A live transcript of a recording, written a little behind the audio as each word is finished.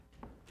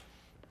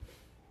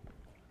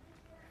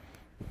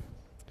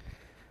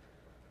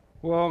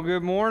Well,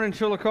 good morning,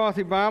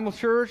 Chillicothe Bible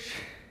Church.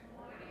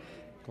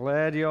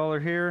 Glad y'all are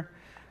here.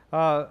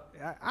 I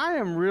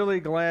am really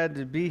glad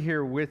to be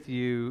here with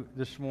you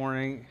this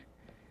morning.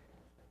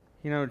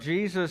 You know,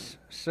 Jesus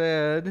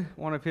said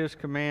one of his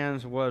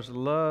commands was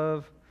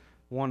love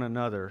one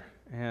another.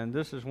 And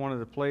this is one of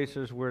the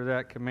places where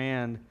that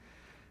command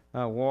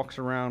walks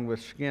around with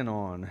skin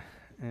on.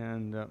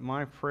 And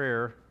my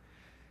prayer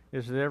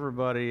is that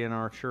everybody in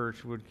our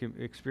church would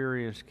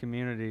experience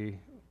community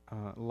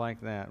like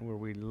that, where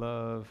we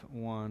love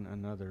one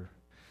another,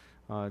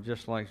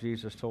 just like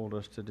Jesus told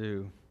us to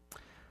do.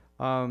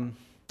 I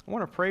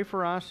want to pray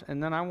for us,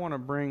 and then I want to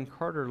bring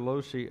Carter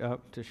Losi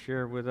up to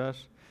share with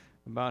us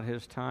about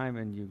his time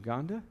in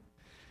Uganda.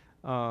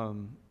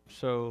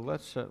 So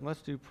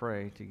let's do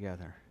pray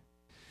together.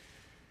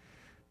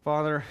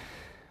 Father,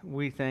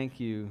 we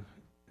thank you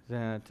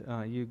that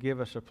you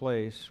give us a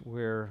place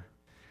where,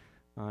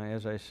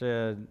 as I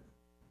said,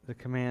 the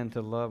command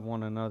to love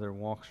one another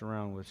walks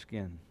around with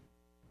skin.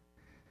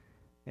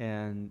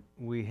 And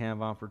we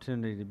have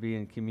opportunity to be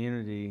in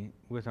community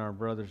with our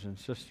brothers and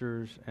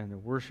sisters and to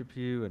worship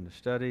you and to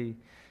study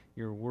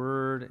your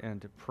word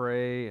and to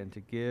pray and to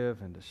give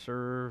and to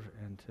serve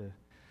and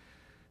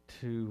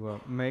to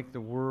make the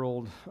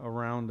world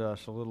around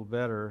us a little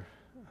better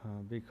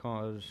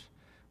because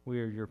we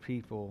are your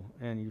people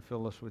and you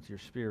fill us with your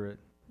spirit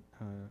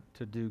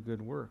to do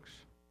good works.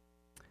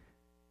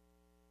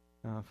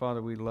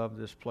 Father, we love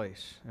this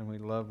place and we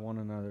love one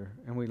another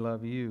and we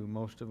love you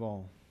most of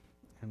all.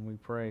 And we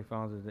pray,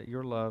 Father, that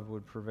your love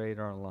would pervade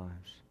our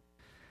lives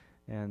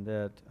and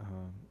that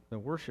the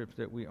worship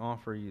that we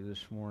offer you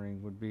this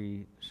morning would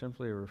be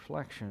simply a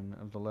reflection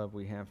of the love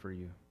we have for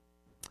you.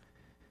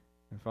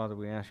 And Father,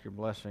 we ask your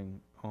blessing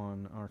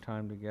on our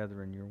time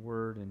together in your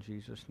word. In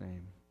Jesus'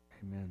 name,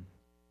 amen.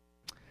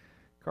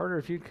 Carter,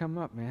 if you'd come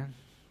up, man,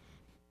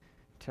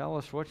 tell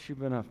us what you've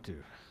been up to.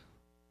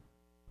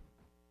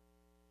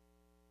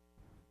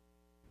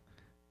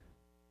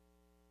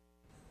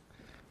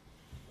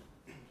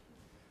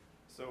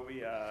 So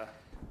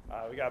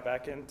we got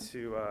back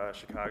into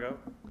Chicago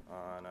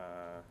on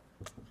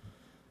I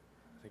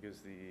think it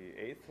was the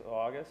 8th of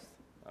August.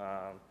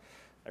 I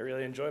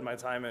really enjoyed my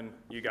time in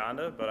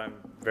Uganda, but I'm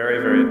very,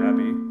 very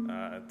happy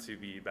to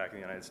be back in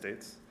the United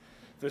States.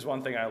 If there's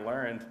one thing I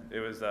learned, it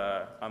was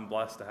I'm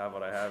blessed to have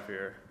what I have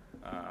here.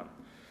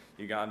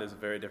 Uganda is a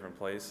very different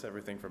place,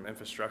 everything from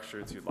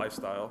infrastructure to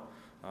lifestyle.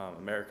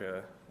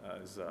 America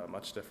is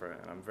much different,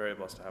 and I'm very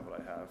blessed to have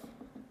what I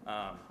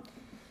have.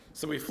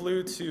 So we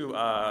flew to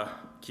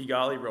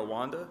Kigali,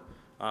 Rwanda.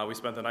 We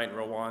spent the night in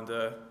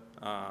Rwanda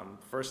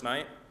first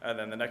night, and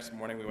then the next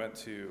morning we went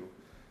to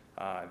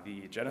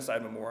the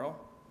Genocide Memorial,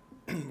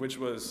 which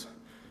was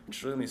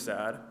extremely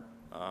sad,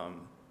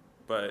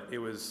 but it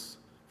was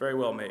very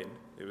well made.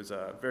 It was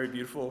very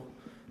beautiful.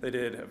 They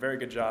did a very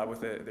good job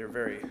with it. They were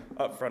very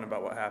upfront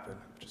about what happened,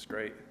 which is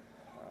great.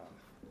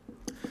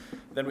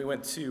 Then we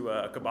went to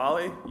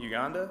Kabale,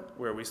 Uganda,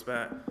 where we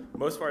spent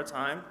most of our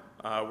time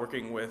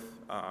working with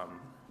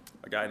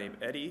a guy named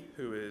Eddie,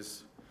 who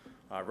is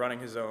running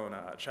his own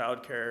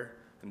child care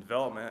and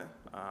development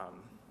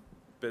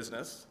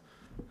business,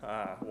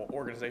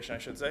 organization, I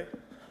should say.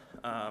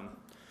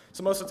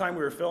 So most of the time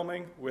we were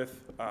filming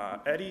with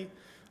Eddie,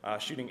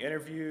 shooting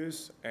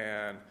interviews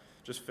and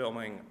just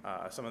filming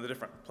some of the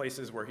different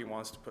places where he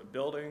wants to put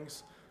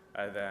buildings,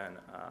 and then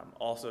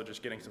also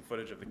just getting some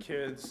footage of the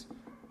kids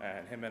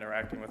and him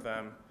interacting with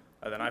them.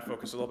 And then I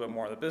focus a little bit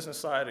more on the business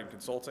side and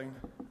consulting,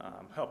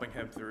 helping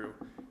him through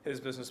his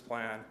business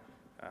plan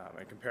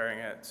and comparing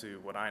it to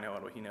what I know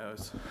and what he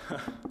knows.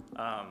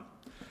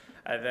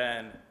 And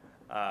then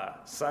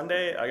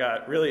Sunday, I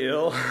got really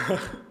ill.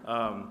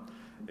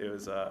 It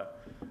was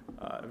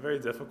very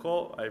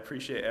difficult. I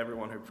appreciate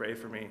everyone who prayed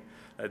for me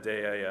that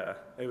day.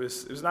 It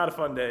was not a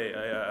fun day.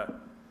 I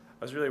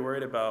was really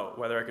worried about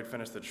whether I could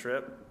finish the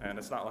trip, and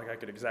it's not like I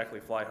could exactly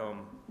fly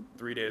home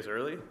 3 days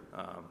early.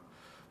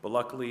 But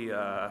luckily,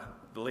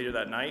 later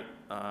that night,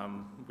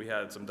 we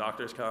had some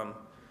doctors come,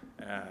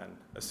 and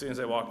as soon as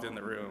they walked in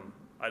the room,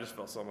 I just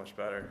felt so much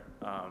better.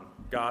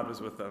 God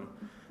was with them,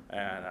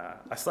 and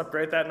I slept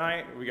great that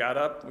night. We got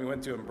up, we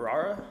went to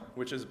Mbarara,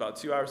 which is about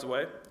 2 hours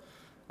away.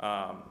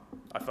 I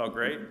felt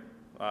great,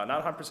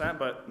 not 100%,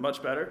 but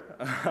much better.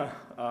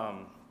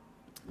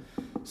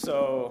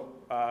 So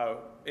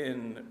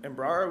in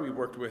Mbarara, we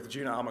worked with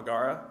Juna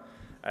Amagara,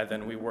 and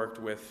then we worked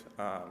with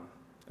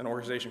an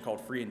organization called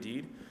Free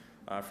Indeed.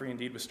 Free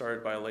Indeed was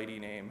started by a lady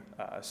named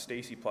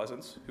Stacy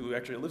Pleasance, who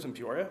actually lives in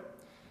Peoria.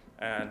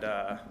 And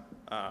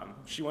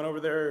she went over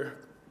there,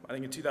 I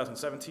think in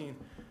 2017,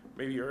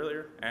 maybe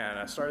earlier,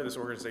 and started this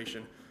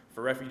organization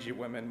for refugee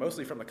women,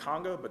 mostly from the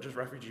Congo, but just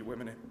refugee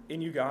women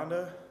in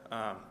Uganda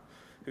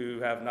who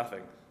have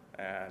nothing.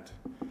 And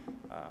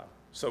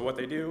so what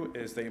they do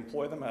is they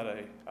employ them at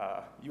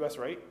a U.S.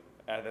 rate,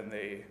 and then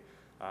they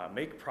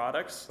make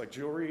products like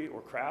jewelry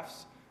or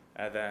crafts,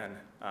 and then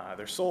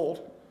they're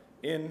sold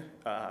in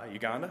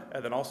Uganda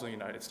and then also in the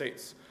United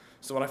States.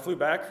 So when I flew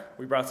back,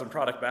 we brought some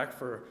product back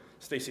for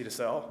Stacy to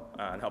sell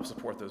and help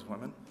support those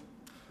women.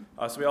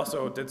 So we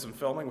also did some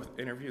filming with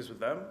interviews with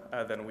them,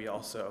 and then we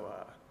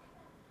also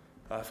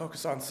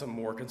focused on some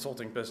more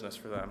consulting business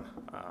for them.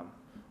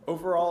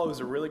 Overall, it was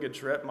a really good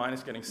trip,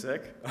 minus getting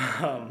sick.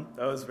 That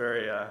was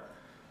very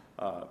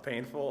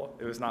painful.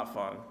 It was not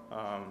fun.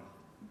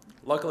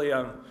 Luckily,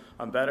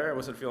 I'm better. I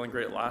wasn't feeling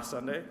great last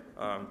Sunday,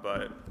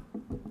 but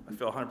I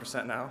feel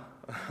 100% now.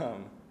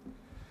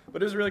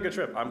 But it was a really good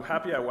trip. I'm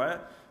happy I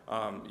went.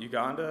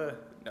 Uganda,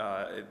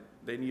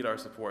 they need our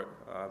support.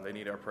 They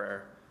need our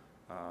prayer.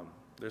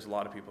 There's a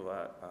lot of people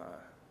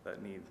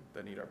that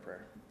need our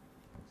prayer.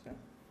 So,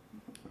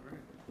 all right.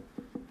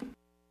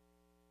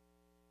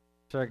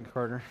 Second,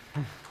 Carter.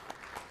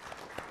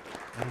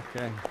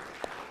 Okay.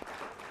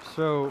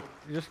 So,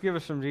 just give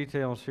us some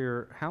details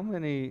here. How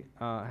many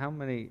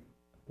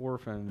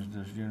orphans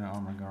does Juna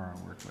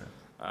Amagara work with?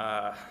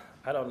 I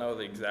don't know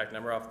the exact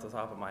number off the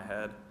top of my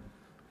head.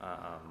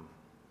 I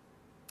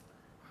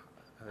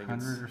think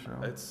 100 or so?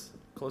 It's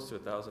close to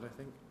 1,000, I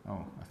think.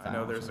 Oh, 1,000. I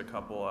know there's a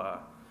couple.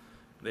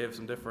 They have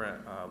some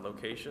different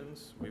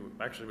locations. We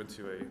actually went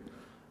to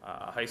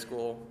a high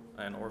school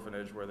and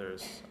orphanage where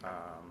there's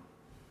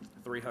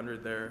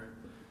 300 there,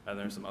 and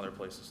there's some other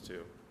places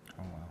too.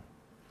 Oh, wow.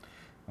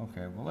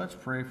 Okay, well, let's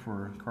pray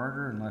for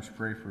Carter and let's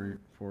pray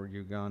for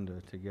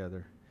Uganda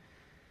together.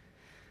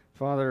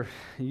 Father,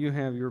 you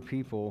have your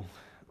people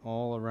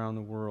all around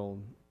the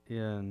world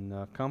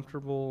in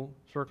comfortable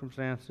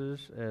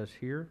circumstances as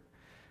here,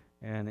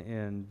 and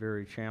in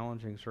very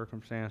challenging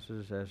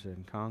circumstances as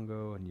in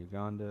Congo and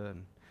Uganda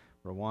and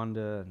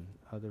Rwanda and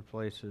other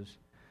places.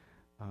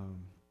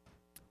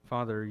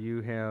 Father,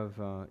 you have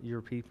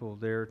your people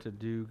there to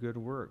do good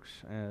works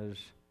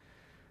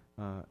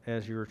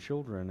as your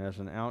children, as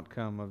an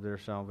outcome of their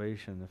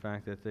salvation. The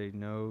fact that they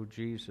know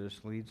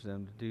Jesus leads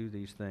them to do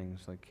these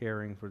things, like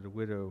caring for the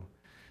widow,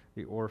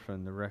 the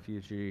orphan, the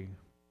refugee.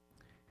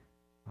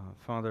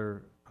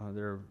 Father,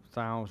 there are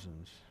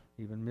thousands,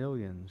 even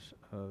millions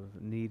of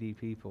needy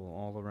people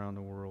all around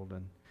the world,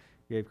 and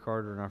gave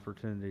Carter an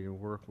opportunity to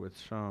work with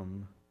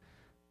some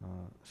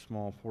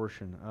small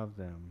portion of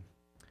them.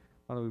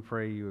 Father, we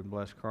pray you would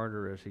bless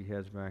Carter as he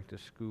heads back to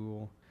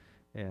school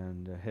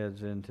and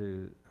heads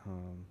into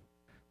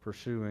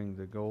pursuing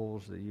the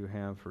goals that you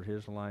have for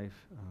his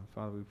life.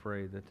 Father, we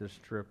pray that this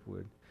trip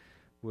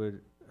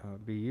would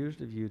be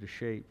used of you to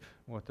shape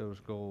what those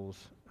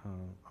goals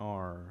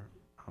are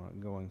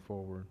going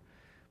forward.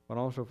 But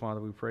also, Father,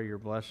 we pray your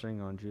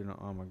blessing on Juna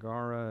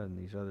Amagara and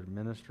these other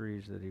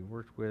ministries that he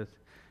worked with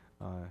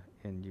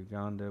in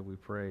Uganda. We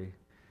pray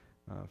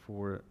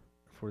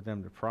for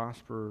them to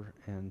prosper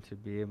and to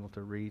be able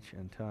to reach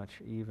and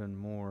touch even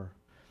more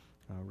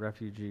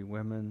refugee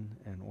women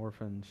and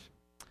orphans,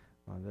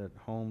 that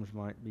homes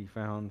might be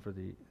found for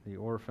the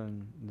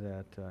orphan,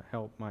 that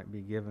help might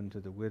be given to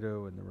the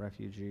widow and the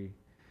refugee.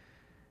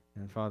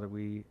 And Father,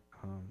 we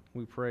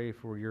pray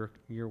for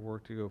your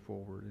work to go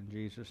forward. In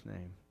Jesus'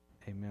 name,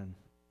 amen.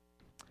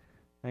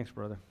 Thanks,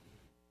 brother.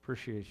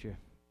 Appreciate you.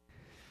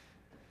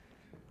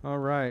 All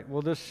right.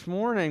 Well, this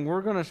morning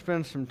we're going to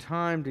spend some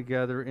time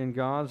together in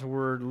God's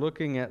Word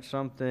looking at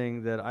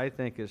something that I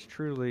think is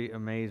truly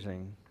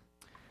amazing.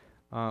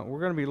 We're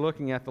going to be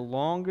looking at the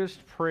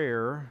longest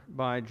prayer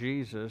by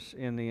Jesus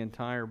in the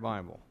entire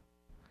Bible.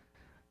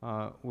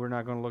 We're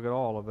not going to look at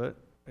all of it,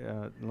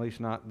 at least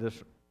not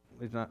this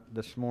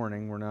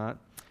morning. We're not.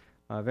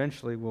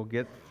 Eventually, we'll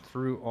get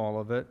through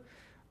all of it.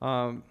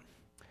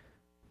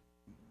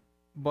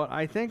 But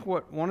I think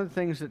one of the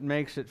things that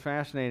makes it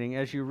fascinating,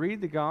 as you read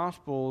the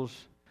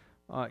Gospels,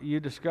 you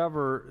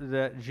discover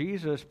that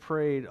Jesus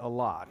prayed a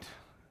lot.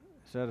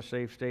 Is that a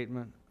safe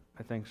statement?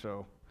 I think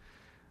so.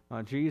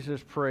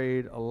 Jesus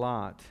prayed a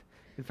lot.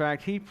 In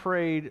fact, he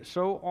prayed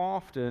so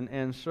often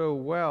and so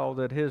well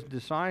that his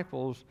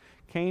disciples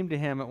came to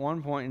him at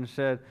one point and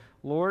said,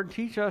 "Lord,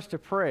 teach us to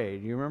pray."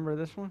 Do you remember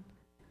this one?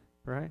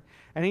 Right?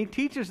 And he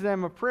teaches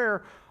them a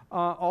prayer,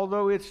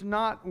 although it's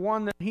not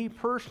one that he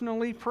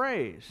personally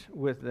prays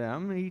with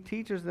them. He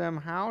teaches them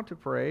how to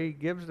pray. He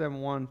gives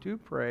them one to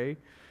pray.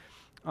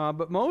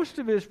 But most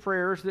of his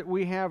prayers that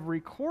we have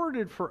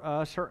recorded for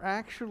us are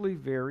actually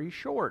very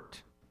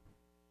short.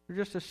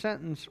 They're just a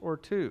sentence or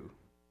two.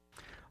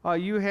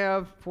 You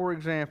have, for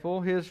example,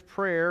 his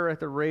prayer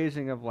at the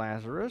raising of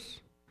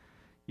Lazarus.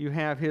 You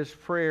have his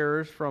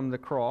prayers from the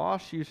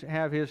cross. You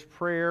have his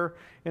prayer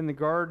in the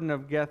Garden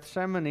of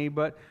Gethsemane.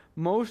 But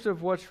most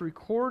of what's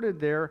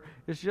recorded there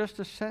is just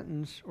a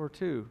sentence or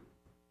two.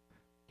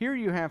 Here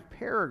you have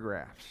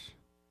paragraphs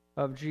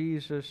of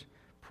Jesus'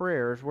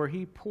 prayers where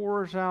he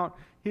pours out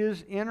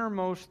his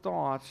innermost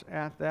thoughts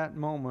at that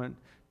moment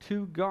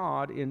to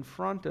God in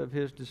front of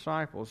his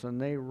disciples,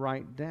 and they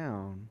write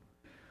down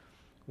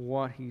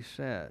what he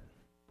said.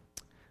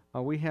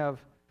 We have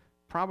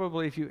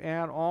probably, if you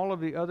add all of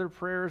the other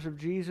prayers of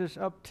Jesus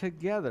up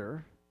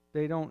together,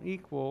 they don't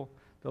equal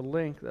the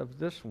length of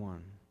this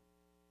one.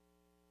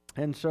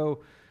 And so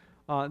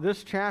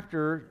this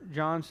chapter,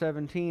 John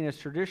 17, is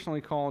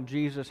traditionally called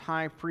Jesus'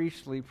 high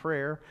priestly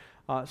prayer.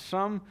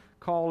 Some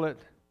call it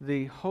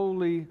the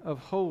Holy of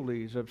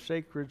Holies of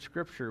sacred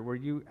Scripture, where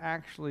you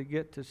actually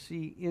get to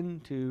see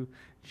into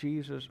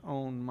Jesus'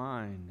 own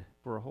mind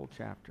for a whole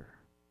chapter.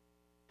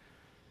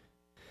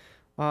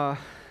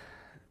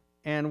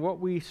 And what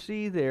we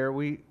see there,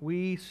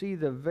 we see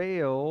the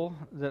veil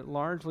that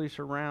largely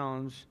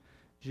surrounds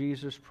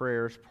Jesus'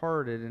 prayers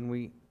parted, and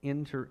we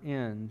enter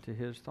into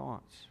his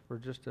thoughts for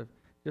just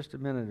a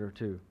minute or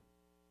two.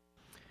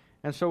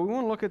 And so we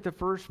want to look at the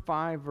first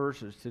 5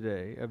 verses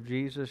today of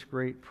Jesus'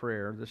 great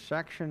prayer, the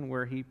section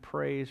where he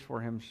prays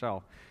for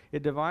himself.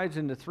 It divides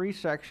into 3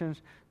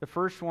 sections. The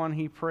first one,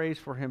 he prays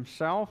for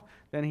himself,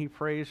 then he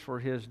prays for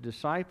his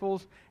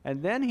disciples,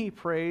 and then he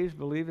prays,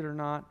 believe it or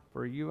not,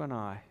 for you and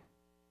I,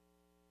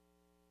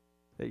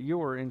 that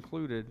you are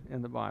included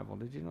in the Bible.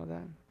 Did you know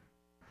that?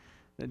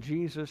 That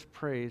Jesus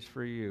prays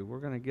for you. We're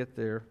going to get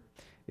there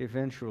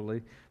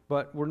eventually,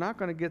 but we're not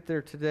going to get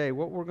there today.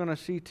 What we're going to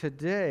see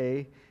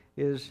today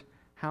is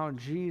how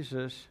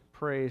Jesus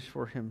prays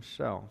for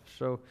himself.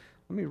 So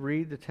let me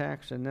read the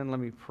text and then let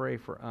me pray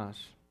for us.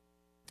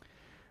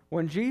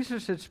 When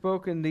Jesus had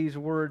spoken these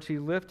words, he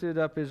lifted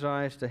up his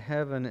eyes to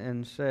heaven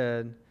and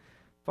said,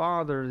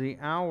 Father, the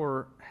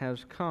hour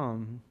has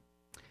come.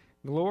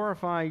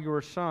 Glorify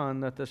your Son,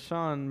 that the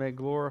Son may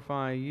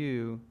glorify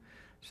you,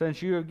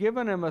 since you have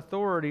given him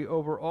authority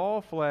over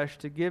all flesh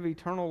to give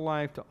eternal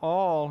life to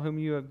all whom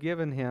you have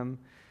given him,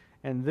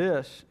 and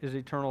this is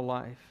eternal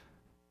life,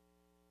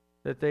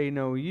 that they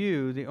know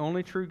you, the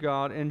only true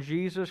God, and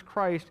Jesus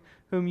Christ,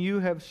 whom you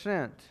have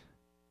sent.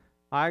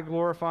 I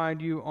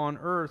glorified you on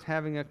earth,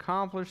 having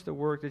accomplished the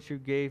work that you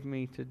gave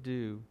me to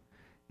do.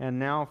 And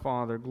now,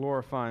 Father,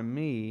 glorify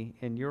me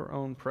in your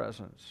own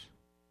presence,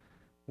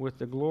 with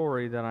the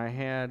glory that I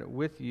had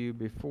with you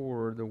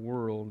before the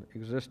world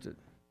existed.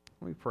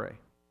 Let me pray.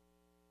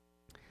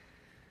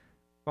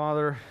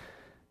 Father,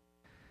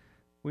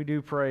 we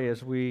do pray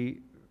as we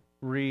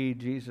read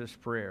Jesus'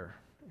 prayer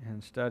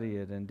and study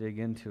it and dig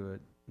into it,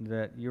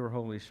 that your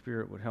Holy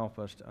Spirit would help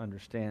us to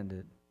understand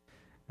it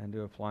and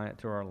to apply it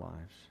to our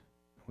lives.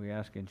 We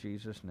ask in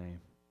Jesus'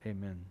 name,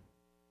 amen.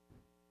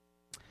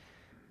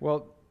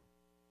 Well,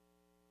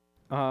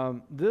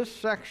 this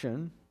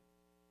section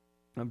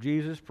of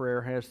Jesus'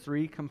 prayer has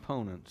 3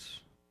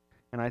 components,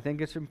 and I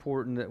think it's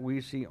important that we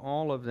see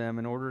all of them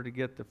in order to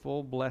get the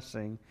full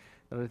blessing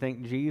that I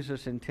think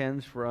Jesus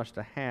intends for us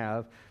to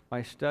have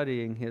by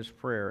studying his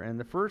prayer. And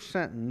the first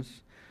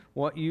sentence,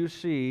 what you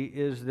see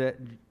is that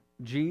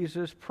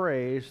Jesus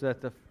prays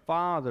that the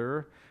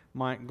Father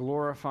might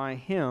glorify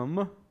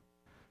him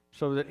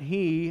so that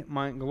he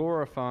might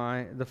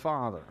glorify the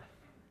Father.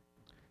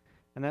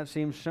 And that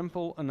seems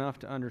simple enough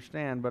to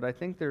understand, but I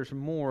think there's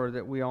more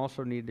that we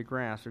also need to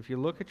grasp. If you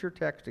look at your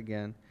text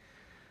again,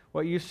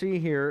 what you see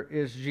here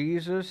is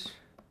Jesus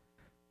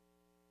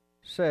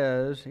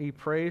says, he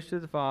prays to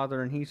the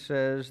Father, and he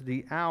says,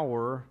 the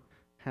hour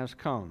has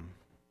come.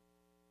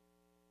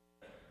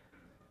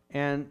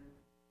 And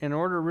in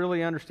order to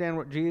really understand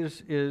what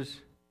Jesus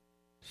is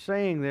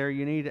saying there,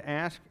 you need to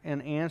ask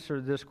and answer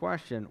this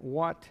question.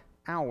 What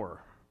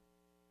hour?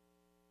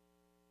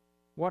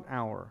 What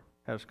hour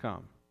has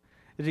come?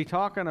 Is he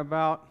talking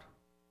about,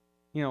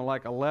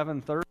 like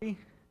 11:30?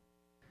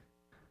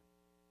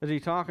 Is he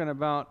talking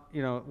about,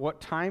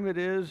 what time it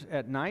is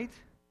at night?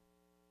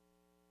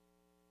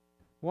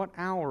 What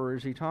hour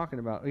is he talking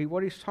about?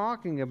 What he's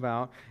talking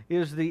about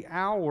is the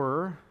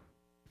hour,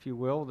 if you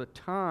will, the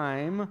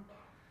time,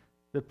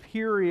 the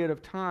period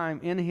of time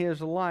in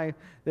his life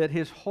that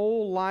his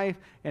whole life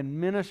and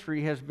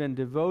ministry has been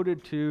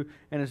devoted to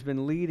and has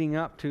been leading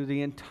up to.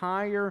 The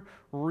entire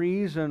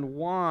reason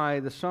why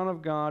the Son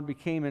of God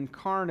became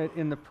incarnate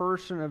in the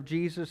person of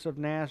Jesus of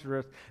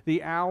Nazareth,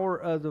 the hour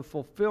of the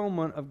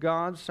fulfillment of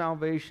God's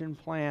salvation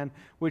plan,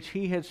 which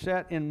he had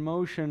set in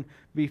motion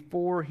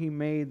before he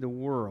made the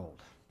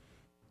world.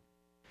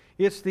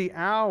 It's the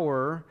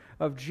hour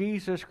of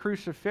Jesus'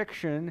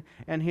 crucifixion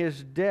and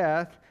his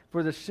death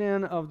for the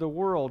sin of the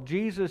world.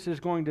 Jesus is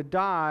going to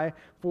die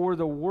for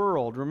the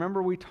world.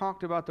 Remember, we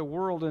talked about the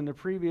world in the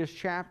previous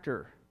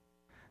chapter.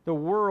 The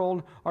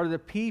world are the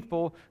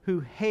people who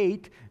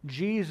hate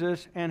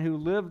Jesus and who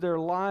live their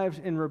lives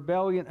in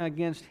rebellion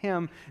against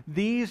him.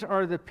 These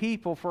are the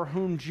people for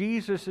whom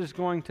Jesus is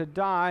going to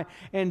die.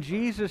 And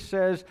Jesus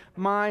says,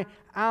 my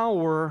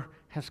hour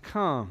has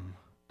come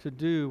to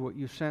do what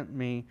you sent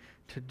me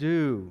to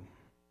do.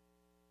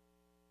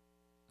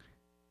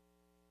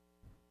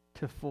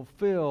 To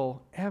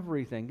fulfill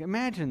everything.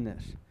 Imagine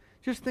this.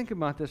 Just think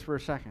about this for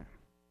a second.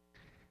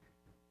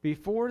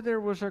 Before there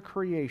was a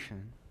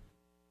creation,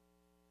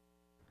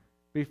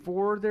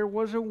 before there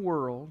was a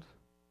world,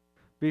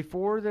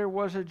 before there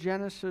was a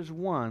Genesis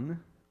 1,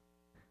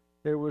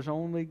 there was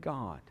only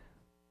God.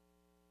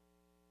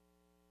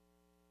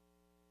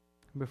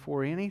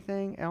 Before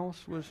anything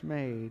else was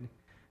made,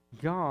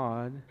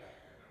 God,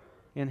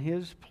 in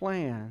his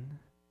plan,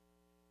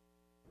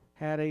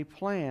 had a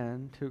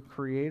plan to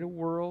create a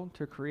world,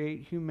 to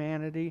create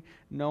humanity,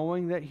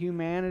 knowing that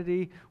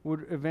humanity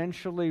would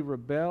eventually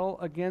rebel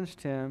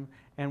against him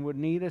and would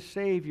need a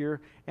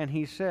Savior. And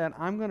he said,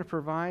 I'm going to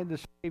provide the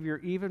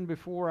Savior, even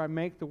before I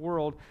make the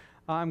world,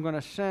 I'm going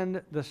to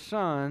send the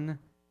Son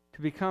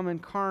to become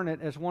incarnate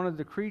as one of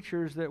the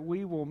creatures that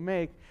we will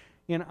make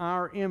in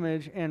our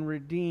image and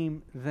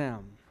redeem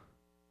them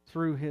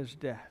through his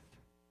death.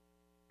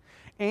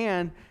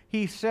 And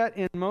he set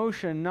in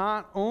motion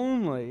not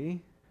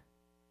only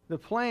the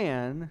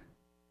plan,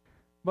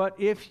 but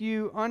if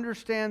you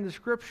understand the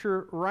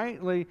Scripture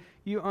rightly,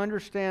 you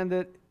understand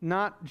that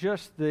not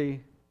just the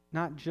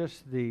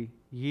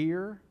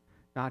year,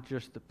 not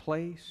just the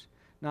place,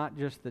 not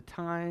just the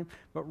time,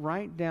 but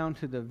right down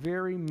to the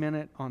very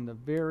minute on the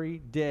very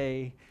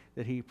day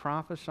that he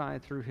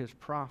prophesied through his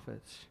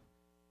prophets,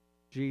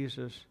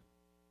 Jesus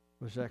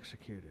was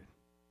executed.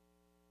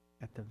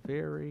 At the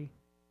very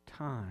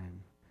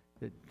time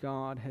that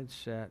God had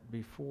set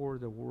before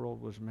the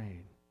world was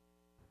made.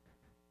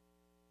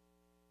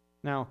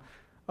 Now,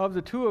 of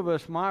the two of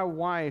us, my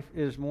wife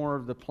is more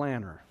of the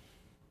planner,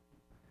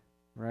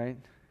 right?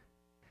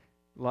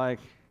 Like,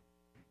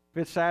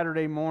 if it's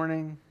Saturday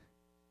morning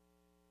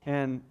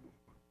and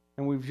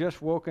we've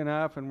just woken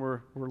up and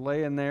we're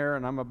laying there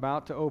and I'm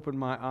about to open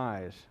my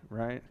eyes,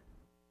 right?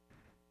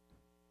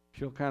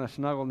 She'll kind of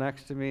snuggle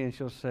next to me and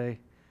she'll say,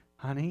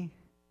 "Honey,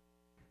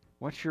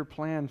 what's your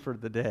plan for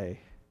the day?"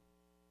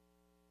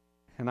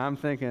 And I'm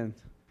thinking,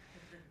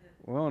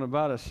 well, in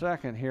about a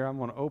second here, I'm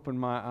going to open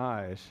my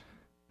eyes.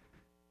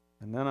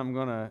 And then I'm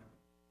going to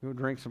go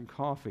drink some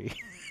coffee.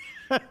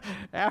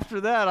 After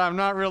that, I'm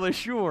not really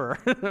sure,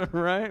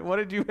 right? What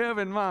did you have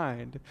in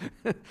mind?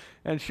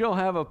 And she'll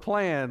have a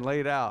plan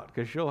laid out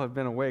because she'll have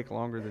been awake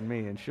longer than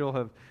me, and she'll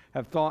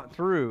have thought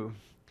through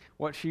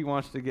what she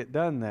wants to get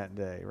done that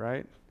day,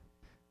 right?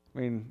 I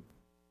mean,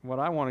 what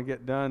I want to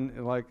get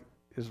done,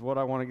 is what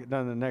I want to get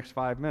done in the next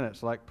 5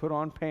 minutes. Like, put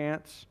on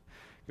pants,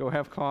 go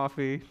have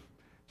coffee,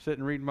 sit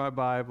and read my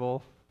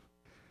Bible.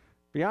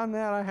 Beyond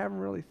that, I haven't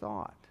really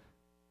thought,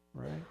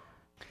 right?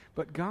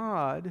 But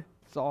God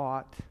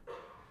thought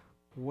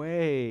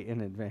way in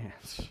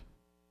advance,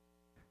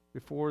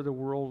 before the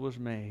world was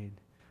made,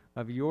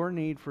 of your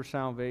need for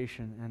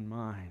salvation and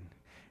mine.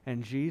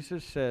 And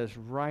Jesus says,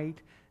 right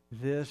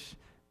this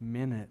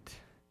minute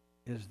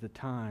is the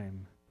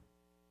time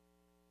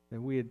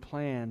that we had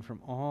planned from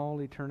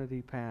all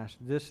eternity past.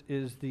 This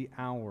is the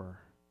hour.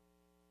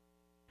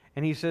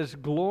 And he says,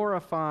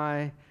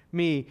 glorify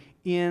me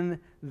in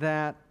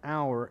that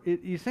hour.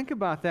 You think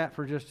about that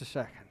for just a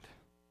second.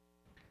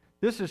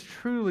 This is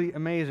truly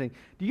amazing.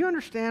 Do you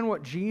understand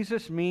what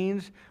Jesus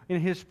means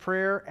in his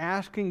prayer,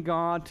 asking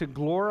God to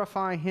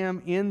glorify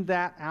him in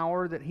that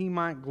hour that he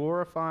might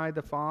glorify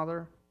the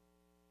Father?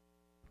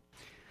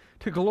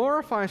 To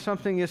glorify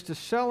something is to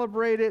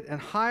celebrate it and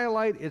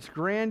highlight its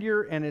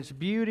grandeur and its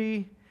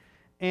beauty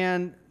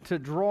and to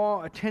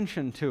draw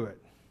attention to it.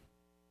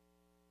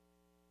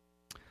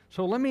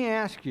 So let me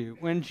ask you,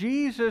 when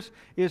Jesus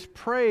is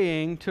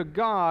praying to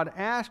God,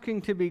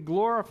 asking to be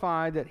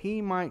glorified that he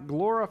might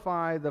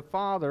glorify the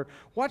Father,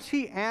 what's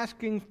he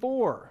asking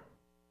for?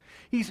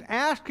 He's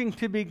asking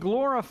to be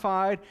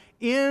glorified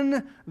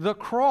in the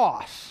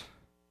cross.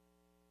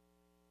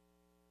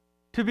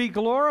 To be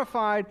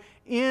glorified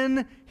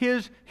in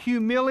his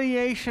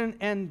humiliation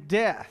and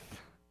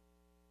death.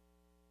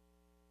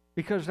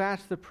 Because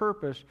that's the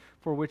purpose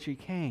for which he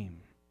came.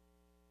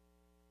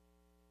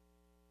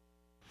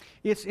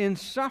 It's in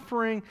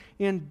suffering,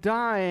 in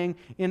dying,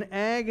 in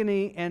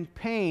agony and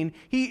pain.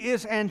 He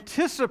is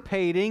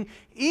anticipating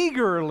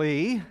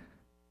eagerly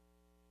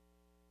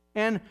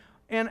and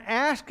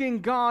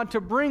asking God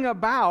to bring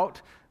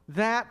about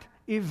that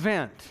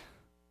event.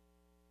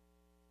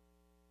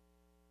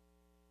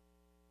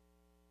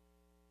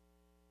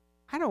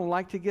 I don't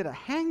like to get a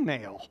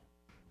hangnail.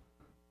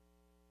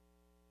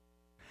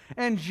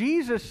 And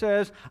Jesus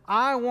says,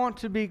 I want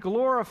to be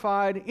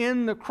glorified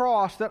in the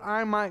cross that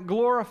I might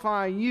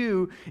glorify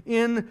you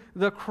in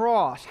the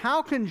cross.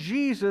 How can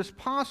Jesus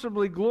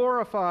possibly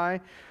glorify,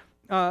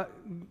 how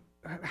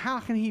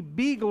can he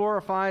be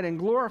glorified and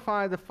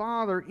glorify the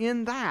Father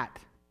in that?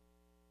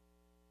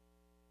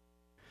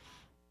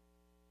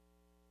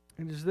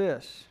 It is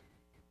this,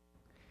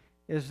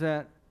 is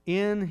that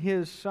in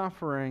his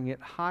suffering it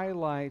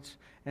highlights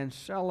and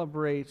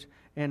celebrates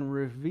and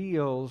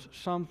reveals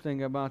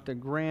something about the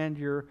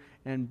grandeur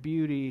and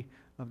beauty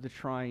of the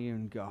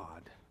triune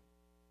God.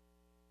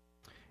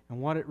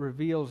 And what it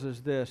reveals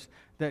is this,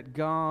 that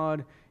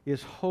God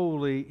is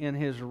holy in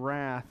his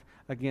wrath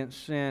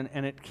against sin,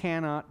 and it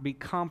cannot be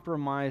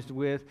compromised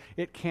with,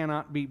 it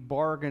cannot be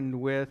bargained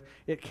with,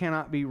 it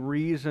cannot be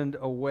reasoned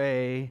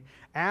away.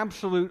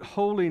 Absolute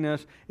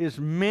holiness is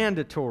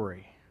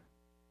mandatory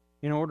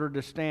in order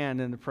to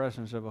stand in the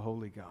presence of a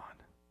holy God.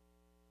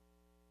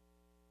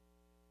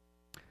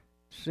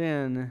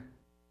 Sin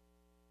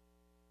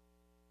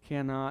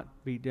cannot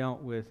be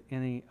dealt with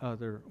any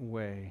other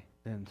way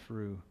than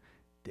through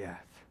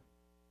death.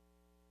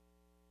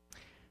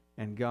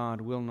 And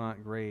God will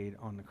not grade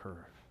on the curve.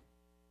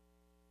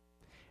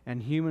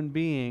 And human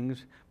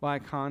beings, by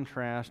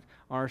contrast,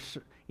 are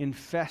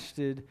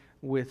infested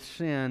with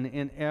sin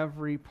in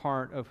every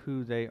part of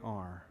who they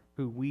are,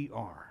 who we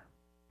are.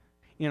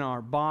 in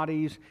our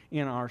bodies,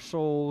 in our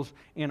souls,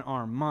 in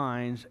our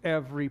minds.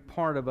 Every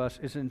part of us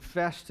is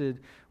infested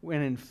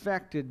and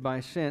infected by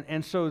sin.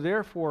 And so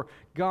therefore,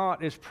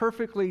 God is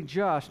perfectly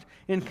just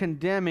in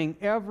condemning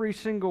every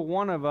single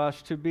one of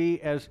us to be,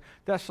 as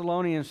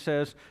Thessalonians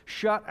says,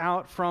 shut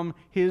out from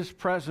His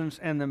presence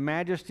and the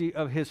majesty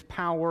of His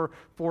power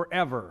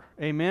forever.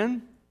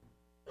 Amen?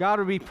 God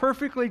would be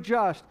perfectly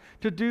just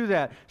to do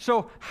that.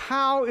 So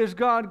how is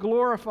God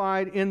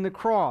glorified in the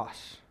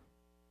cross?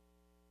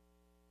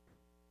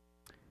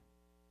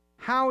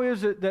 How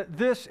is it that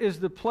this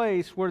is the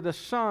place where the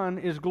Son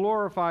is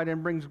glorified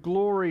and brings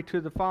glory to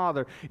the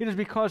Father? It is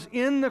because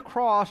in the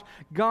cross,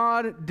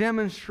 God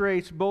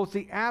demonstrates both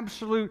the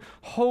absolute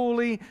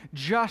holy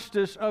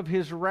justice of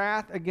His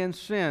wrath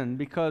against sin,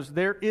 because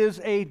there is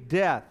a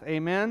death.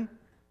 Amen?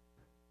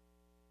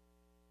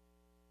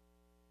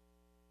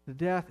 The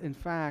death, in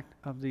fact,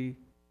 of the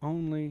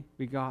only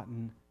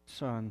begotten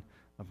Son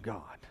of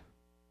God.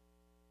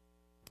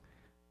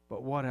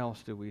 But what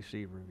else do we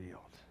see revealed?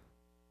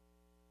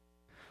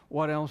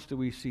 What else do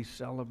we see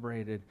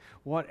celebrated?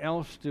 What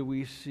else do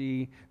we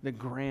see the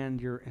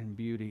grandeur and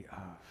beauty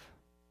of?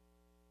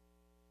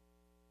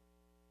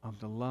 Of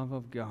the love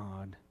of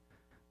God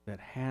that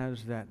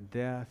has that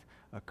death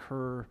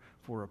occur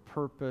for a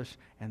purpose,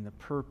 and the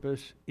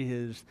purpose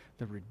is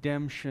the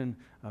redemption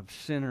of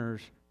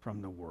sinners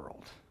from the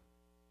world.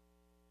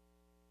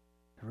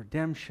 The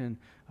redemption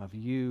of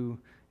you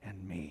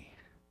and me.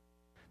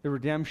 The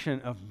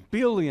redemption of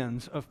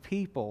billions of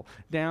people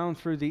down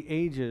through the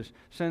ages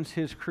since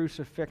His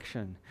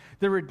crucifixion.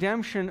 The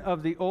redemption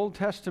of the Old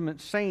Testament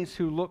saints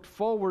who looked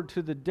forward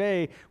to the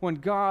day when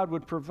God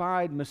would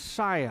provide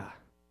Messiah.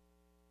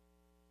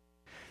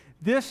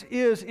 This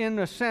is, in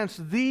a sense,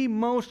 the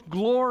most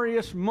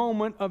glorious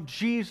moment of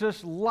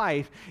Jesus'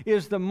 life,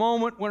 is the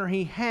moment where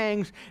He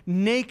hangs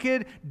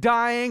naked,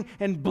 dying,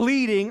 and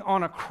bleeding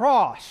on a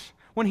cross,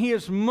 when He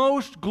is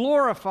most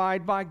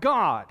glorified by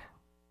God.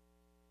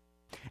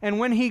 And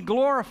when He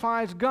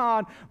glorifies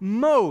God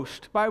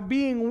most by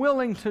being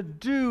willing to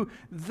do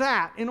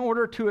that in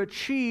order to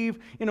achieve,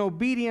 in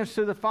obedience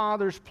to the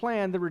Father's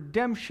plan, the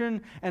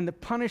redemption and the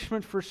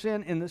punishment for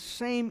sin in the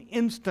same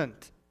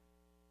instant,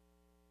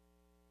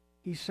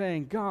 He's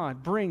saying,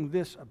 God, bring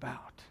this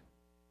about.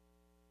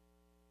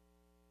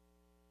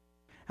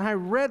 And I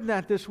read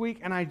that this week,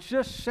 and I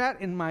just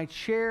sat in my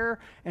chair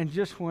and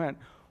just went,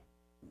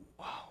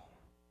 wow.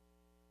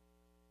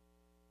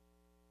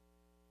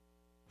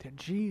 That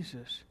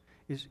Jesus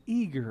is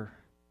eager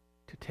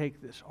to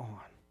take this on.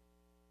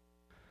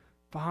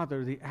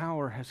 Father, the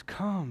hour has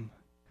come.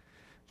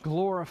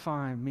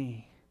 Glorify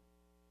me,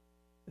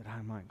 that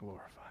I might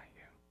glorify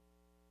you.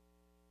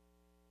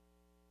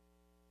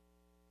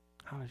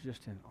 I was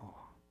just in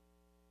awe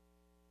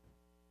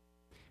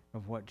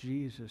of what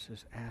Jesus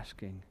is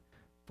asking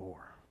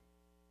for.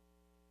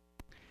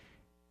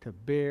 To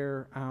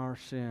bear our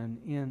sin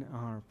in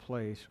our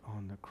place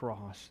on the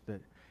cross,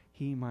 that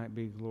He might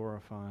be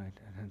glorified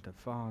and that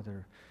the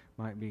Father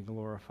might be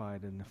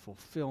glorified in the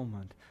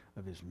fulfillment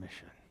of His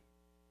mission.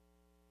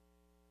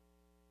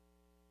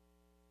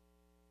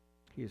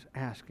 He is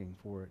asking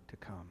for it to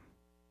come.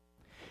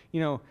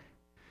 You know,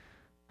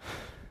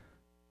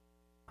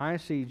 I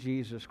see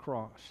Jesus'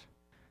 cross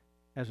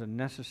as a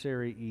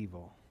necessary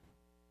evil.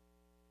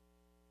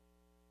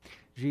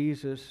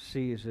 Jesus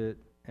sees it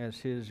as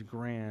His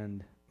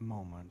grand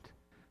moment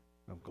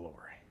of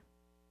glory.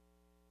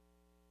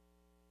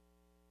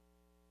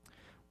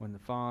 When the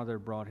Father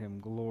brought Him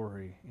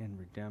glory in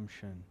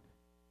redemption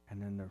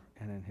and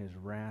in His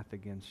wrath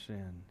against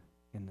sin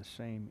in the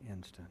same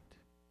instant,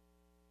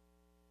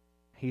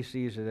 He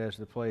sees it as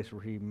the place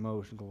where He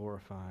most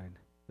glorified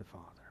the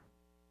Father.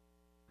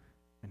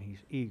 And He's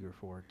eager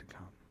for it to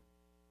come.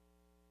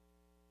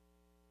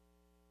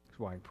 That's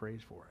why He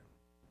prays for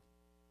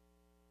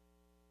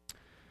it.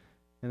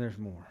 And there's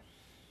more.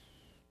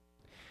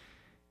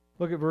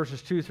 Look at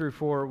verses 2 through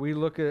 4. We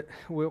look at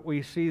what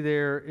we see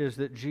there is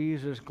that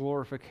Jesus'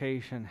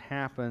 glorification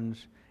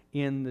happens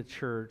in the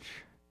church,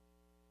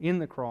 in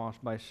the cross,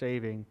 by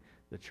saving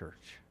the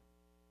church.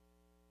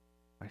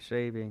 By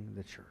saving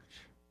the church.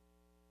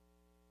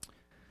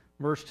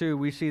 Verse 2,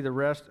 we see the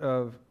rest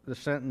of the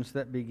sentence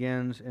that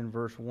begins in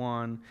verse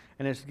 1,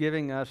 and it's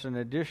giving us an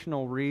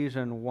additional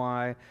reason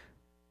why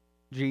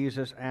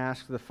Jesus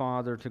asked the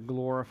Father to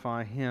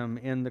glorify Him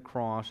in the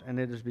cross, and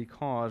it is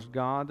because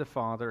God the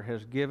Father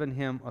has given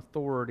Him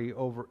authority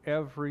over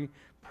every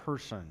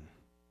person.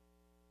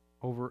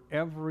 Over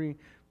every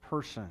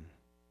person.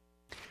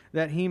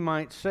 That He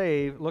might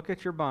save, look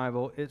at your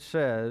Bible, it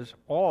says,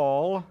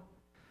 all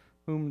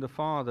whom the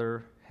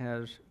Father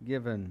has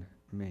given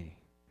me.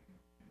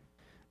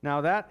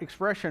 Now that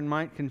expression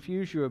might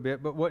confuse you a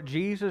bit, but what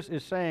Jesus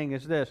is saying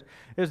is this,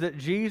 is that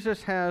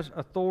Jesus has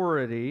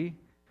authority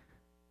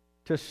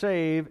to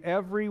save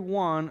every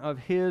one of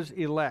His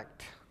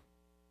elect.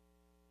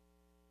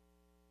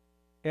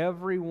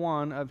 Every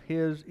one of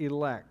His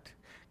elect.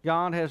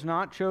 God has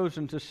not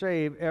chosen to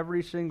save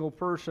every single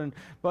person,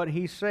 but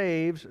He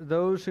saves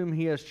those whom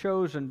He has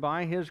chosen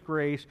by His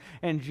grace,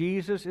 and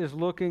Jesus is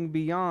looking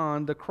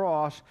beyond the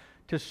cross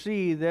to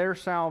see their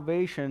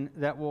salvation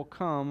that will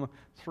come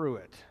through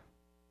it.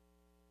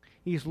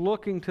 He's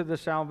looking to the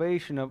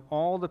salvation of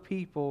all the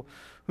people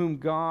whom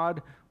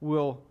God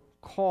will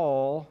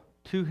call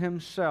to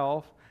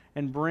Himself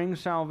and bring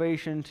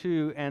salvation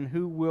to, and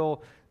who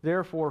will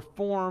therefore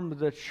form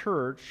the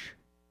church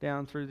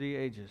down through the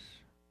ages.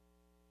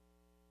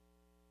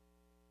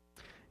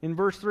 In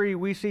verse 3,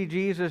 we see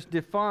Jesus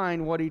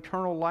define what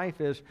eternal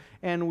life is,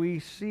 and we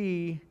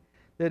see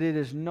that it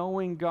is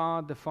knowing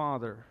God the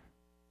Father,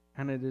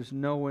 and it is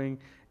knowing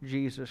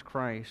Jesus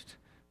Christ,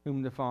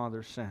 whom the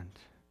Father sent.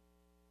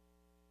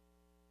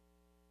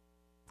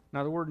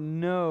 Now, the word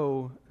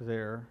know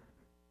there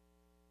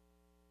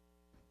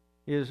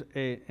is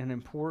an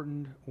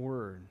important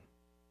word.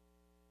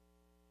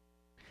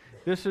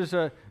 This is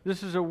a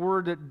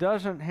word that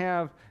doesn't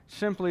have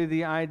simply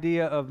the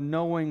idea of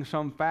knowing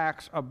some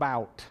facts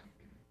about,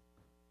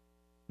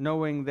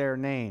 knowing their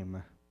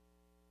name,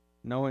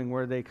 knowing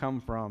where they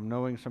come from,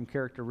 knowing some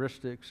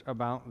characteristics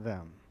about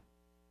them.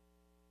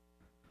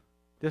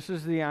 This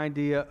is the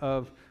idea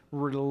of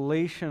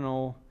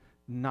relational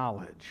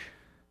knowledge,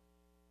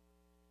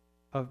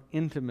 of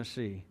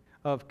intimacy,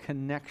 of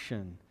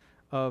connection,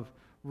 of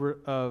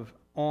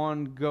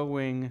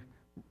ongoing,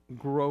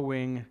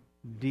 growing,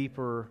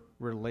 deeper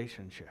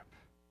relationship.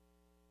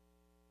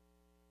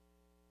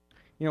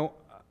 You know,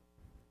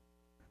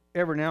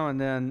 every now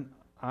and then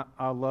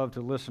I love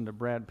to listen to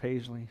Brad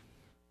Paisley.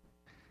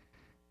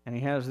 And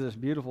he has this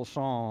beautiful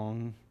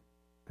song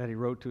that he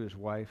wrote to his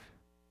wife.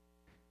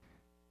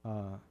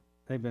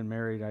 They've been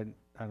married, I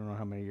don't know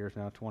how many years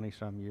now,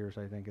 20-some years,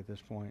 I think, at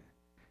this point.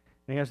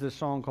 And he has this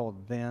song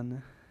called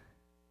Then,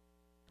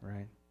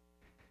 right?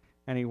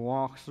 And he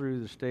walks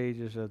through the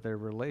stages of their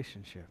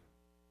relationship.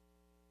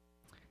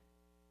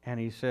 And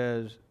he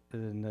says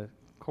in the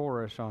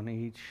chorus on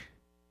each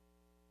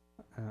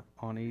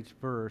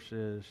verse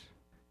is,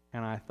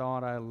 "And I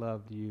thought I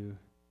loved you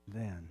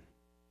then."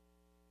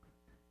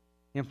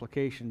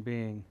 Implication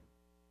being,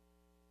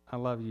 I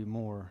love you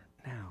more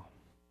now.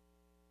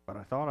 But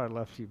I thought I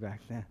loved you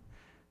back then.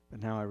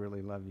 But now I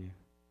really love you.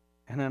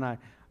 And then I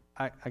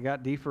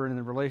got deeper in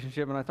the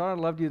relationship, and I thought I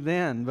loved you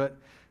then, but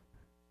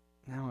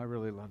now I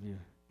really love you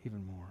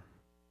even more.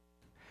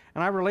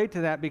 And I relate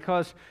to that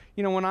because,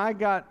 you know, when I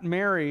got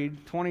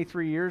married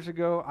 23 years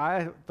ago,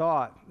 I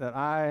thought that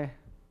I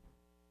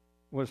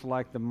was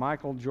like the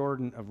Michael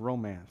Jordan of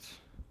romance.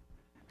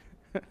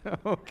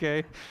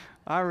 Okay,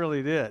 I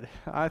really did.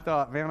 I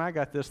thought, man, I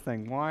got this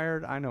thing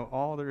wired. I know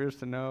all there is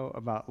to know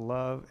about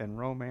love and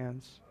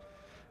romance.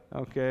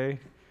 Okay,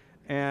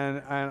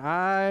 and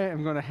I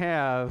am going to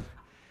have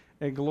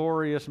a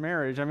glorious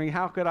marriage. I mean,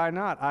 how could I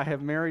not? I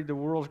have married the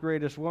world's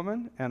greatest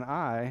woman, and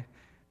I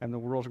am the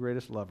world's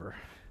greatest lover.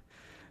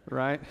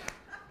 Right?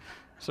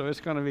 So it's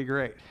going to be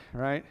great,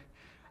 right?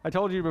 I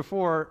told you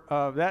before,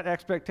 that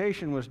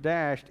expectation was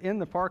dashed in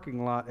the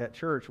parking lot at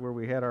church where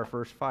we had our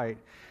first fight,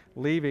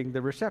 leaving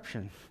the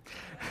reception.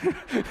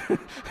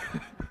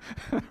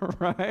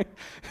 Right?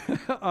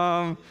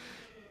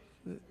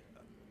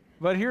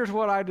 But here's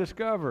what I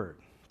discovered.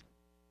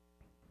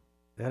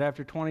 That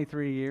after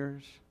 23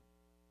 years,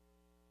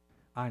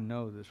 I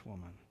know this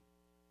woman.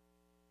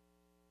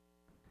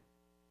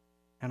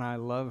 And I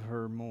love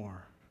her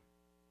more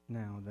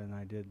now than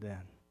I did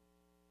then.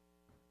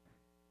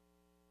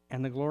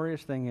 And the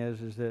glorious thing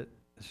is that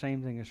the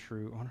same thing is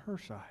true on her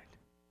side.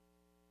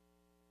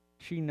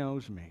 She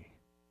knows me.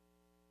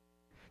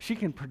 She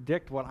can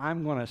predict what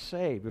I'm going to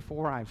say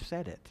before I've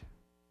said it.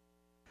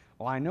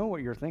 Well, I know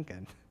what you're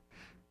thinking.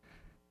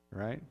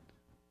 Right?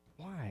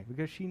 Why?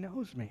 Because she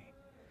knows me.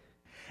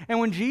 And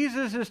when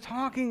Jesus is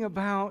talking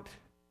about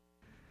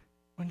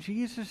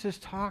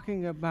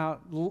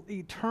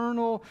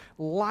eternal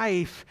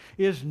life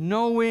is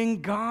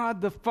knowing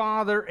God the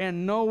Father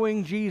and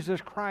knowing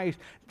Jesus Christ,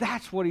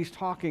 that's what he's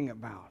talking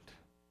about.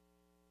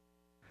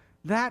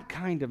 That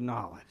kind of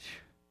knowledge.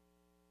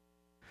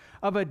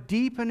 Of a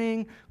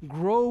deepening,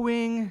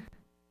 growing,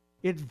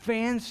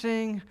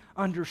 advancing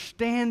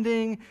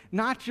understanding,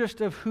 not just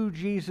of who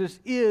Jesus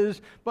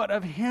is, but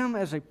of him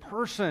as a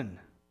person.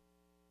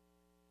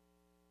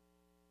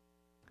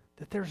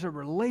 That there's a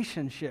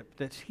relationship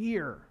that's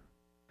here,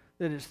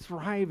 that is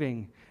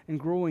thriving and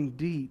growing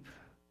deep.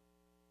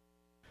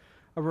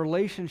 A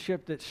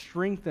relationship that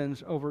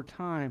strengthens over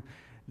time.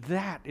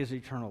 That is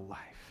eternal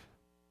life.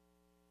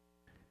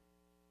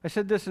 I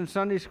said this in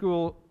Sunday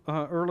school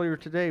earlier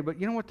today, but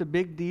you know what the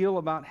big deal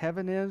about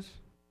heaven is?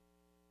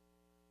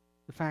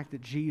 The fact that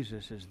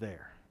Jesus is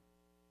there.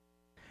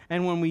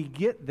 And when we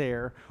get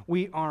there,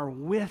 we are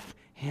with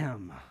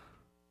him.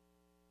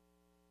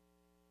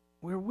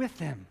 We're with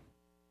him.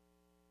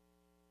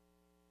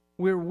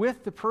 We're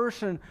with the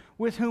person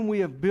with whom we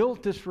have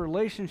built this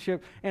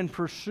relationship and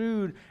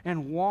pursued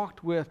and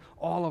walked with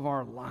all of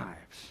our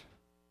lives.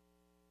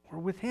 We're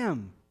with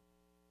him.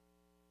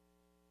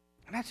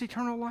 And that's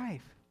eternal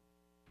life.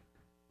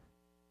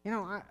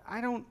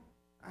 The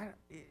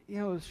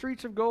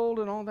streets of gold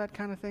and all that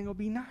kind of thing will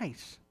be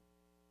nice.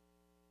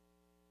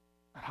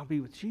 But I'll be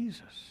with Jesus.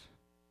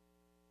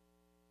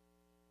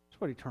 That's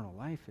what eternal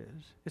life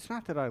is. It's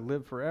not that I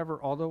live forever,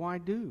 although I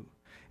do.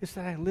 It's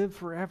that I live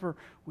forever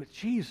with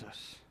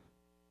Jesus.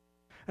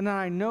 And that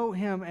I know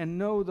Him and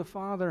know the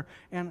Father,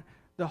 and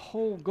the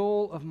whole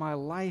goal of my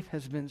life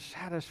has been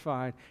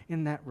satisfied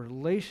in that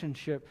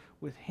relationship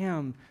with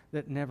Him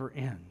that never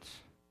ends.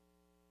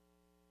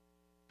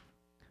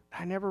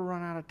 I never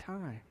run out of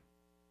time.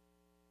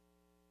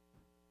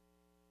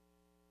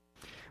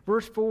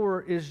 Verse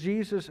 4 is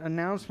Jesus'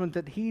 announcement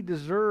that He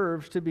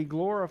deserves to be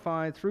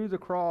glorified through the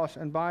cross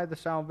and by the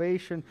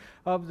salvation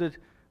of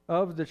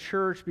the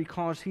church,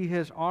 because He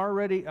has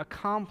already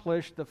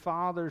accomplished the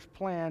Father's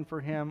plan for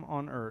Him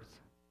on earth.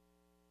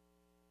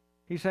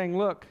 He's saying,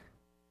 look,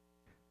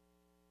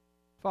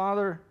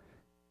 Father,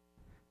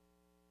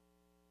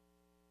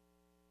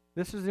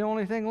 this is the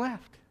only thing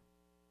left.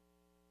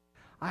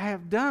 I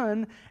have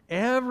done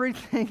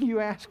everything you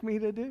asked me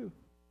to do.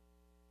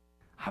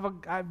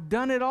 I've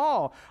done it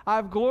all.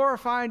 I've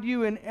glorified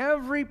you in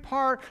every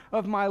part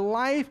of my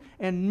life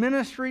and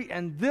ministry,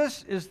 and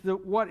this is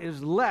what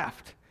is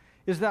left,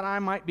 is that I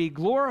might be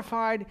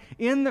glorified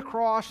in the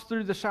cross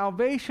through the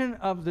salvation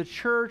of the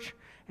church,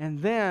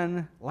 and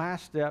then,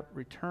 last step,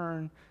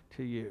 return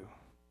to you.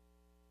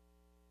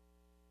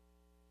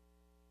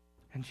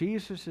 And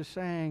Jesus is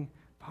saying,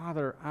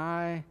 Father,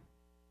 I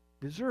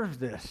deserve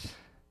this.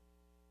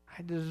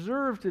 I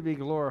deserve to be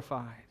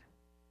glorified.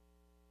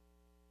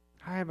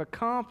 I have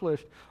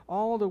accomplished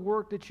all the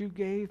work that you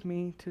gave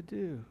me to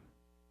do.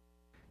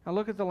 Now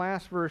look at the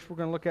last verse we're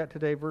going to look at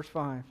today, verse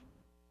 5.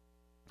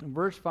 In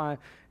verse 5,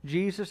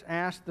 Jesus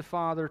asked the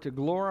Father to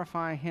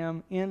glorify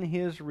Him in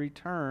His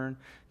return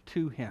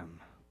to Him.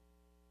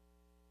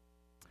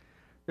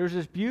 There's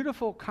this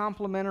beautiful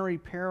complementary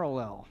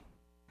parallel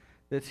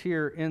that's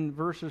here in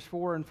verses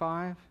 4 and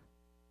 5.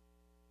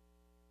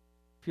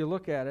 If you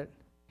look at it,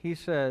 He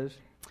says,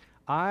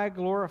 I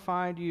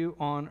glorified you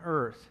on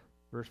earth,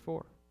 verse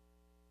 4.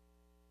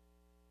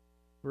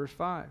 Verse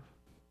 5,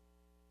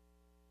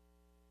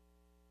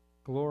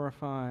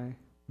 glorify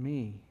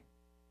me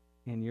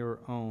in your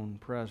own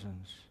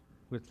presence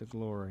with the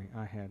glory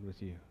I had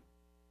with you.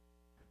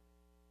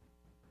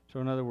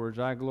 So in other words,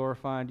 I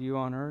glorified you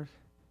on earth,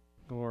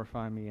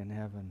 glorify me in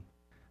heaven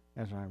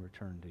as I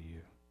return to you.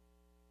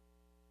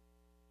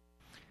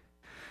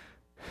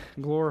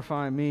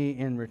 Glorify me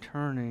in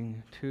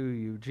returning to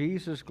you.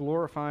 Jesus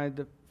glorified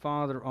the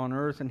Father on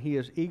earth, and He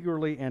is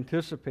eagerly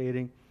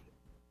anticipating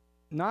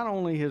not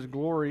only His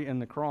glory in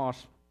the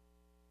cross,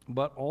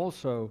 but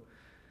also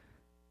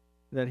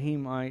that He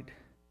might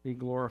be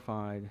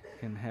glorified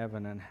in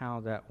heaven, and how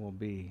that will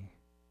be.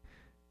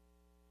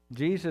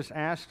 Jesus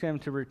asked Him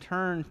to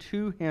return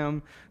to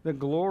Him the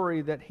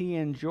glory that He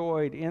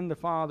enjoyed in the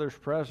Father's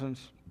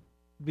presence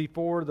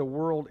before the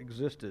world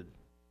existed.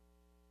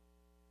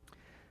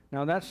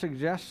 Now that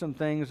suggests some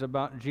things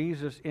about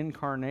Jesus'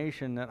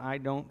 incarnation that I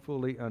don't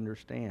fully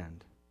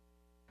understand.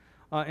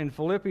 In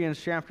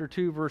Philippians chapter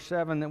 2, verse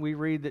 7, that we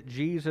read that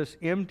Jesus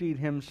emptied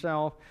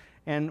Himself,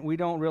 and we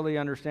don't really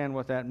understand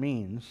what that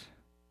means,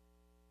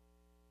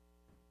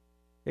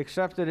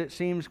 except that it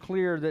seems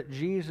clear that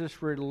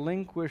Jesus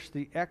relinquished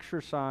the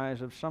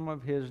exercise of some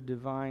of His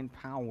divine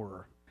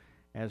power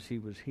as He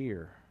was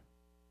here.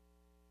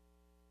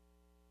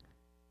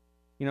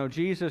 You know,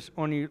 Jesus,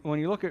 when you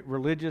look at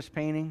religious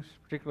paintings,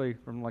 particularly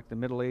from like the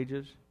Middle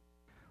Ages,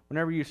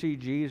 whenever you see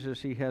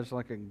Jesus, He has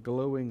like a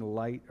glowing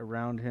light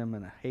around Him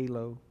and a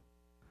halo,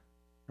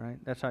 right?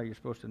 That's how you're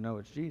supposed to know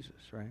it's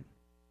Jesus, right?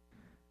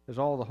 Because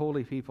all the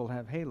holy people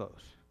have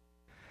halos.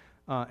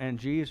 And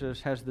Jesus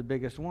has the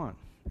biggest one.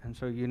 And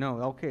so you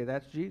know, okay,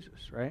 that's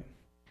Jesus, right?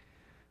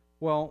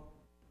 Well,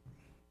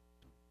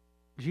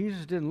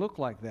 Jesus didn't look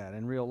like that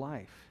in real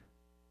life.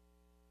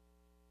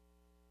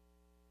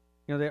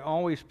 You know, they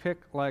always pick,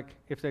 like,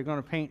 if they're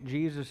going to paint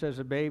Jesus as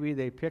a baby,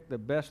 they pick the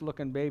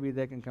best-looking baby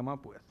they can come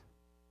up with.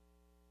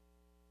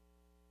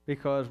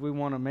 Because we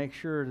want to make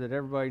sure that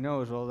everybody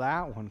knows, well,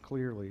 that one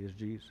clearly is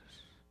Jesus.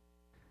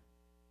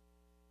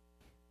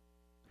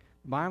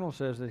 The Bible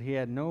says that He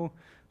had no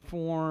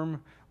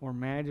form or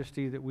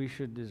majesty that we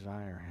should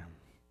desire Him.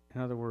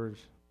 In other words,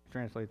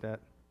 translate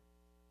that,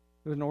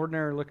 he was an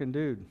ordinary-looking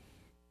dude.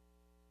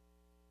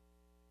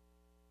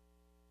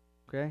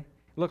 Okay?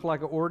 Looked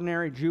like an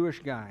ordinary Jewish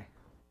guy.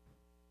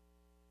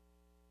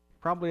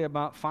 Probably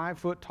about 5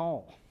 foot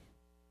tall,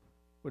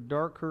 with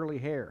dark curly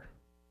hair,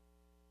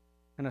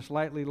 and a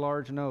slightly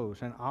large nose,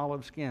 and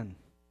olive skin.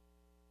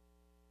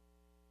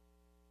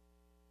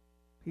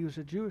 He was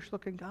a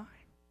Jewish-looking guy.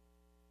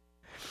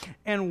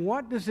 And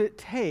what does it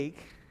take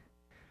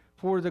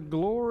for the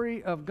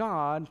glory of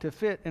God to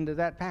fit into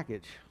that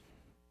package?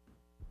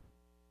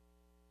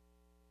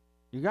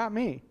 You got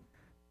me.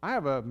 I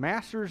have a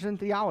master's in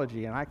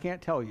theology, and I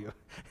can't tell you.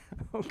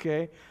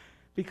 Okay?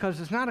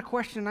 Because it's not a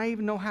question I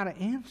even know how to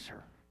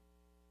answer.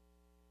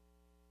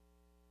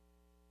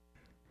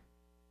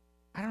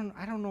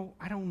 I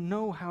don't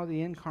know how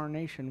the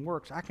incarnation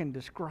works. I can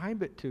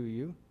describe it to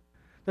you.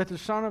 That the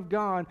Son of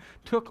God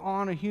took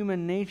on a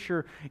human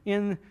nature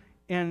and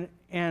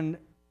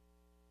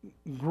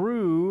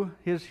grew,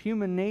 his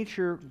human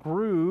nature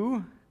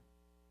grew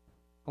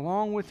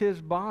along with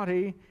his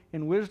body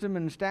in wisdom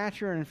and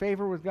stature and in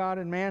favor with God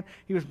and man.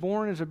 He was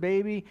born as a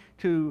baby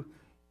through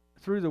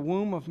the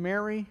womb of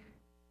Mary.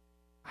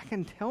 I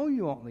can tell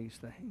you all these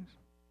things.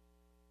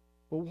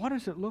 But what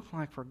does it look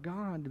like for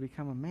God to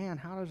become a man?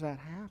 How does that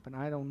happen?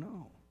 I don't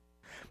know.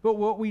 But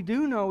what we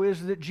do know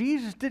is that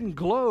Jesus didn't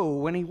glow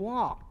when he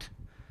walked.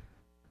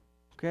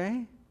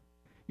 Okay?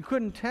 You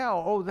couldn't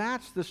tell, oh,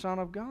 that's the Son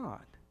of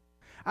God.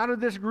 Out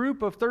of this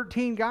group of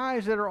 13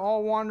 guys that are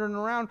all wandering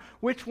around,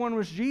 which one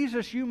was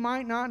Jesus, you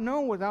might not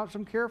know without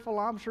some careful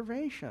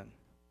observation.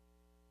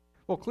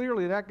 Well,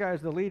 clearly that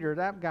guy's the leader.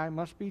 That guy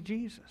must be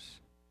Jesus.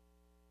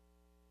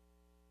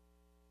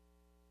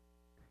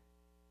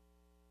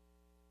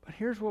 But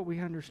here's what we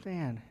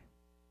understand.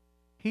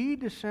 He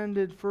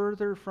descended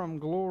further from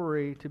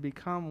glory to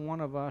become one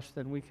of us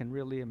than we can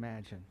really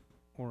imagine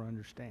or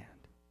understand.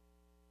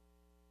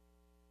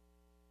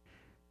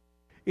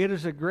 It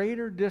is a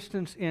greater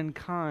distance in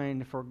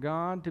kind for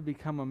God to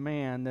become a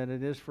man than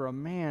it is for a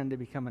man to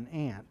become an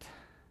ant.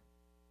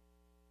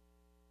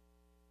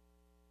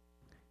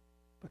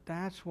 But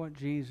that's what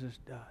Jesus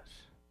does.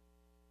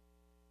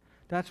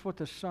 That's what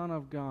the Son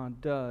of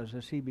God does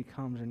as he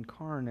becomes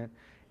incarnate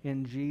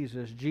in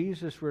Jesus.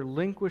 Jesus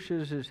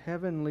relinquishes his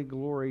heavenly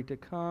glory to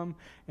come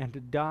and to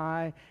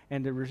die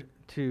and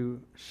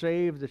to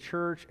save the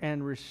church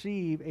and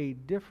receive a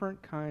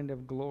different kind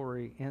of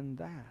glory in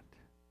that.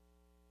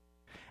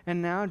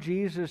 And now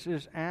Jesus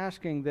is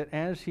asking that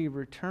as he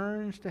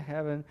returns to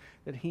heaven,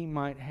 that he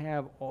might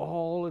have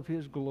all of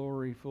his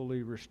glory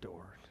fully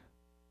restored.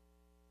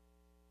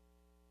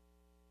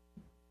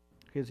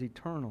 His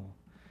eternal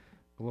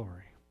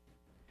glory,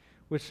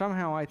 which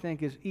somehow I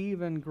think is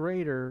even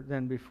greater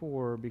than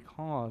before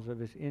because of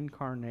his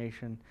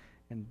incarnation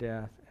and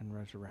death and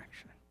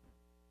resurrection.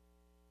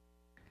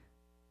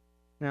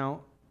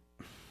 Now,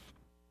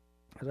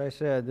 as I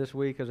said, this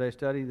week as I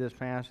studied this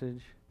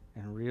passage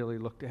and really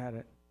looked at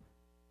it,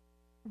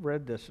 I've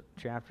read this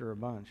chapter a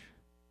bunch.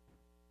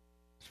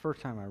 It's the first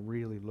time I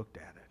really looked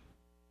at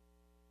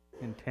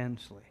it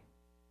intensely.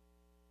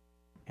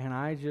 And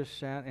I just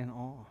sat in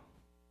awe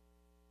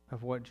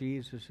of what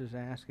Jesus is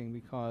asking,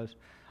 because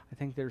I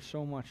think there's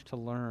so much to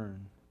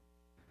learn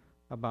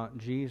about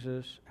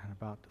Jesus and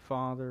about the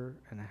Father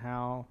and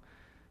how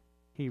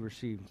he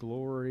received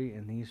glory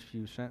in these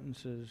few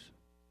sentences.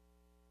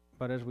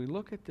 But as we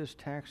look at this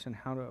text and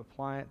how to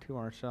apply it to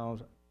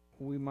ourselves,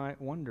 we might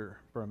wonder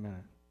for a minute.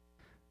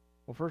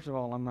 Well, first of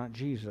all, I'm not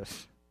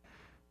Jesus.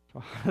 So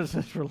how does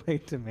this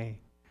relate to me?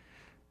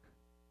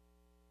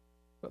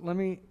 But let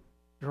me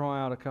draw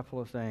out a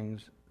couple of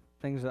things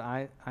that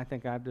I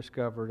think I've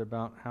discovered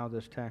about how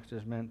this text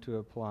is meant to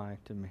apply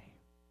to me.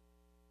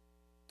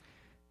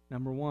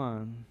 Number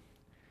one,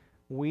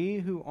 we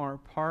who are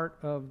part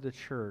of the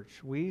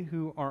church, we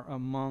who are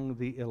among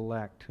the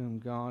elect whom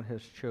God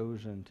has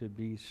chosen to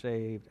be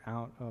saved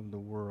out of the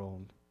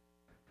world,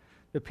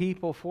 the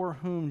people for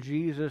whom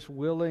Jesus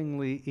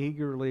willingly,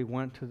 eagerly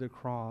went to the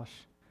cross,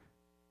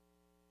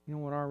 you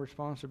know what our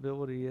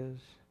responsibility is?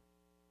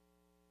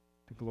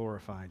 To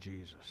glorify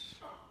Jesus.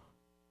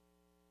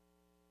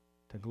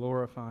 To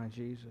glorify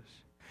Jesus.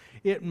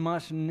 It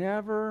must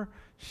never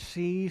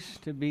cease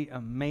to be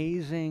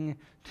amazing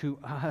to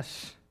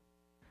us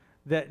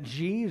that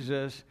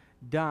Jesus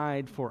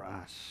died for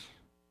us,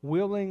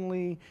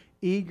 willingly,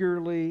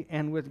 eagerly,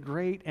 and with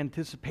great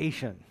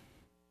anticipation.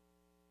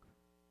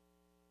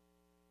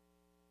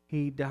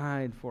 He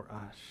died for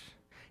us.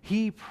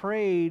 He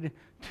prayed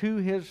to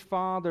his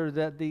Father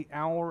that the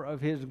hour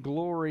of his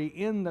glory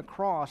in the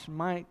cross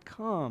might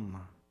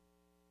come.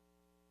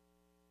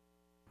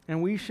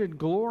 And we should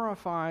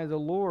glorify the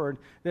Lord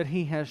that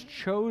he has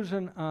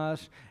chosen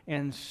us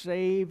and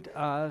saved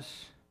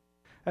us,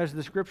 as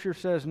the Scripture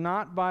says,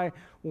 not by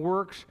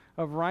works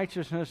of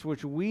righteousness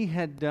which we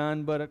had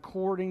done, but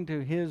according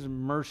to his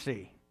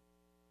mercy.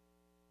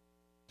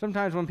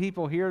 Sometimes when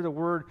people hear the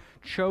word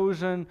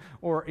chosen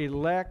or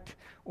elect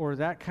or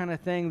that kind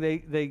of thing,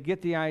 they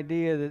get the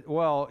idea that,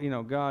 well,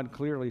 God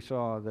clearly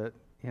saw that,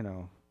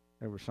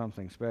 there was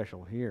something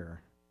special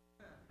here.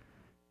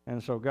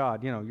 And so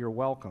God, you're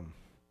welcome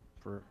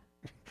for,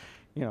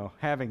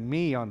 having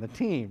me on the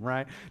team,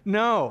 right?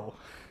 No,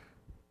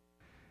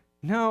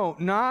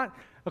 not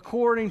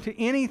according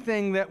to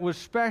anything that was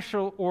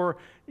special or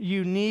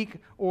unique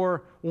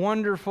or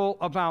wonderful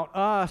about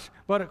us,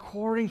 but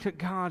according to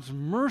God's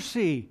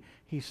mercy,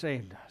 he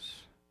saved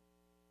us.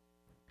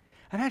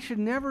 And that should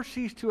never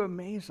cease to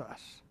amaze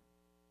us.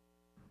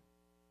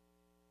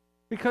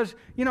 Because,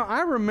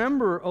 I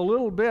remember a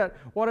little bit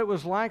what it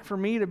was like for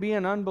me to be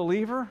an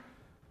unbeliever.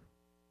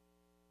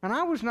 And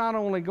I was not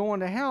only going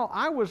to hell,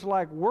 I was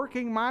like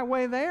working my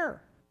way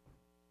there.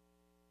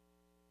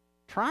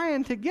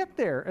 Trying to get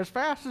there as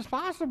fast as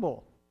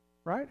possible,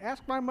 right?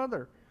 Ask my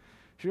mother.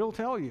 She'll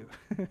tell you,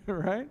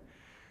 right?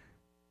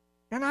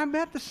 And I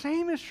bet the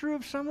same is true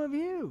of some of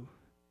you.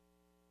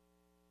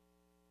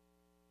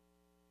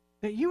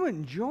 That you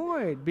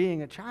enjoyed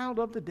being a child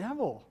of the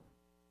devil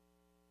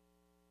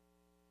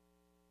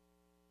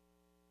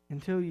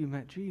until you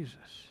met Jesus,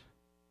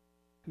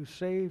 who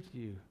saved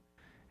you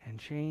and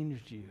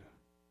changed you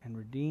and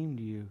redeemed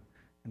you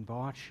and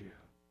bought you.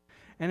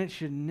 And it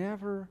should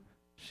never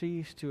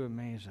cease to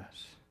amaze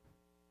us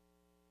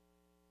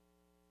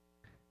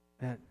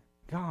that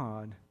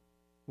God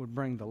would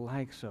bring the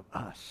likes of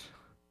us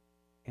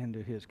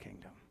into his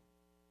kingdom.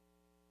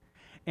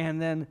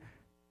 And then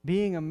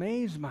being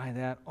amazed by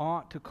that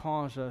ought to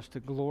cause us to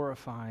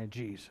glorify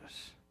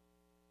Jesus,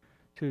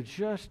 to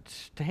just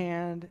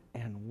stand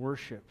and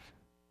worship.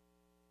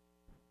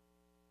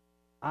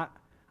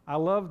 I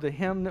love the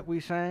hymn that we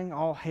sang,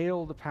 All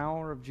Hail the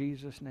Power of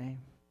Jesus' Name.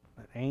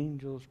 Let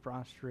angels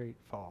prostrate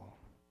fall.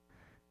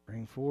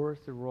 Bring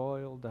forth the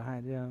royal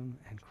diadem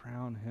and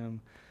crown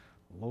him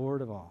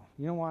Lord of all.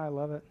 You know why I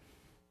love it?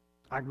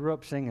 I grew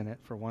up singing it,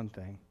 for one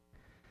thing.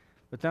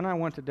 But then I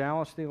went to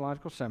Dallas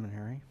Theological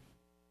Seminary,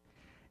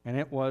 and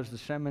it was the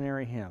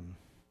seminary hymn.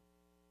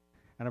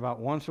 And about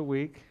once a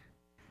week,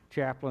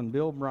 Chaplain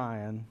Bill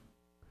Bryan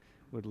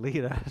would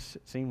lead us.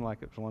 It seemed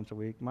like it was once a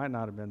week. Might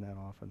not have been that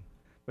often.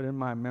 But in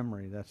my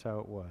memory, that's how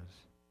it was.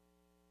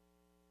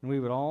 And we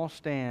would all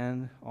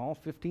stand, all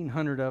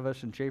 1,500 of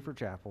us in Schaefer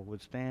Chapel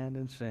would stand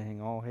and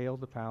sing, All Hail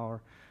the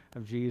Power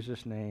of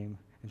Jesus' Name.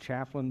 And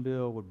Chaplain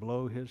Bill would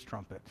blow his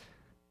trumpet.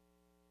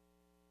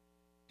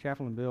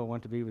 Chaplain Bill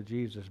went to be with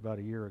Jesus about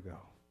a year ago.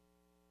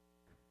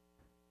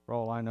 For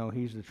all I know,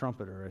 he's the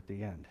trumpeter at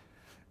the end.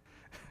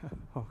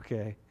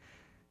 Okay.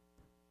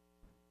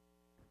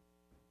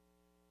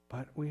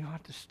 But we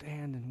ought to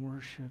stand and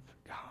worship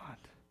God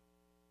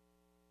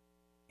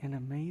in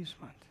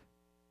amazement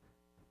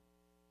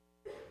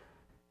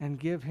and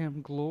give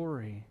him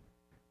glory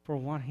for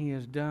what he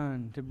has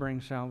done to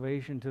bring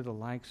salvation to the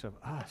likes of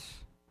us.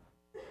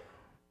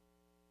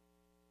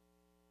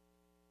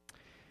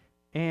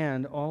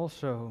 And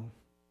also,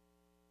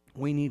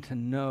 we need to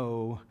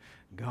know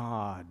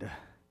God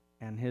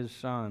and his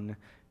Son,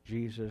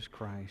 Jesus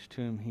Christ,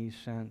 whom he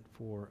sent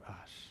for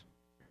us.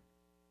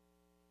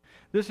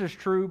 This is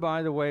true,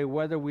 by the way,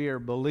 whether we are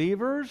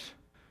believers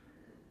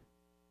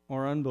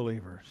or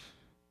unbelievers.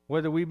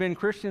 Whether we've been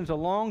Christians a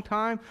long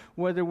time,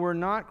 whether we're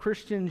not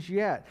Christians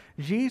yet.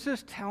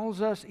 Jesus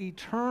tells us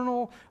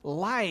eternal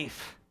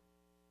life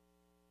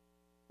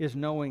is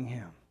knowing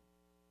him.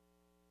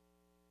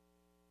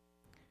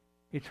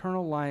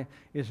 Eternal life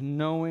is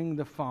knowing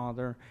the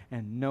Father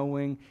and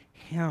knowing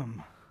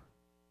him.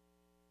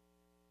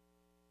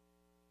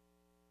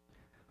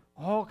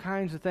 All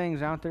kinds of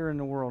things out there in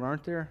the world,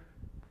 aren't there?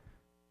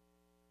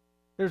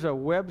 There's a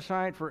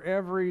website for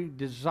every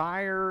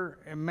desire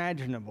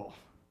imaginable.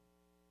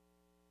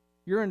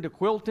 You're into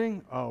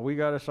quilting? Oh, we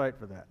got a site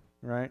for that,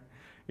 right?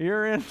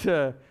 You're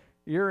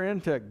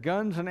into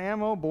guns and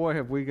ammo? Boy,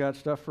 have we got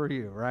stuff for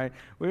you, right?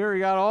 We already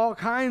got all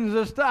kinds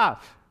of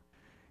stuff.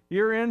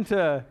 You're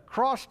into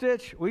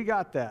cross-stitch? We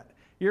got that.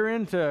 You're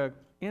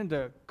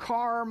into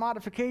car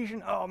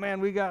modification? Oh, man,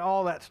 we got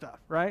all that stuff,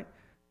 right?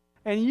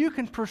 And you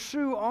can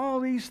pursue all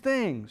these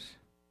things.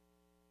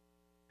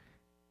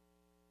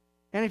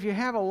 And if you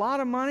have a lot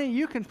of money,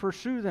 you can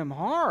pursue them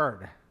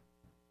hard.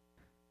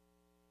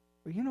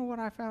 But you know what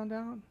I found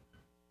out?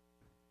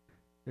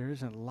 There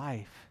isn't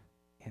life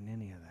in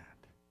any of that.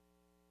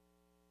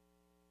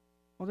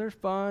 Well, there's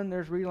fun,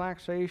 there's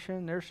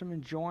relaxation, there's some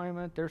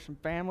enjoyment, there's some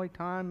family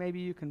time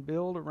maybe you can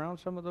build around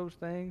some of those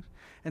things.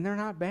 And they're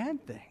not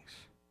bad things.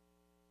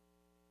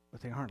 But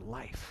they aren't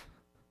life.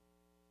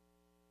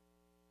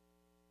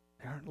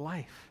 They aren't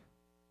life.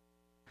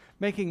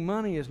 Making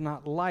money is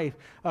not life.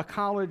 A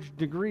college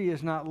degree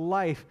is not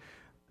life.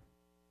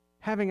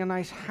 Having a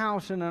nice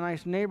house in a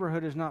nice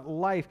neighborhood is not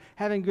life.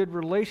 Having good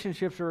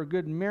relationships or a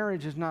good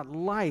marriage is not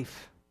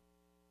life.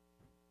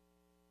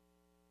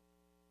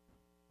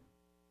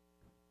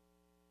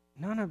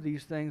 None of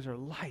these things are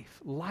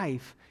life.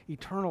 Life,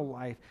 eternal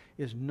life,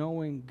 is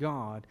knowing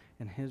God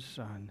and his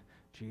Son,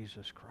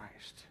 Jesus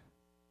Christ.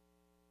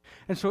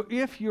 And so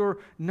if you're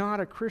not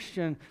a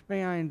Christian,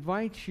 may I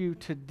invite you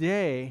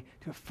today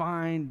to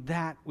find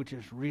that which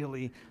is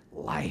really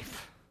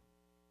life.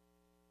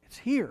 It's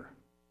here.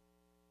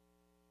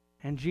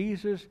 And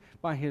Jesus,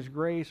 by his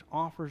grace,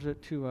 offers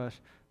it to us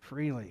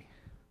freely.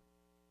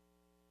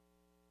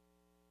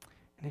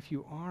 And if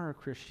you are a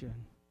Christian,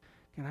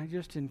 can I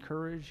just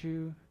encourage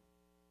you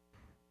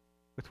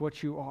with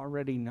what you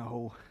already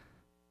know?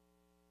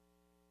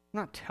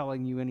 I'm not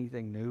telling you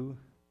anything new.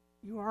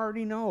 You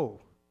already know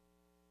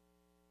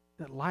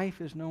that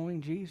life is knowing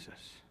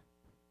Jesus.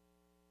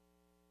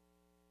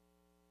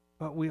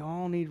 But we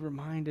all need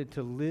reminded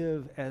to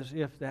live as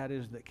if that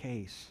is the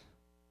case.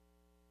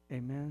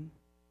 Amen?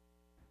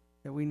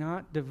 That we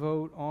not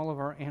devote all of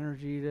our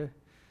energy to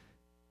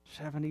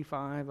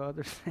 75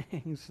 other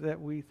things that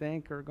we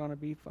think are going to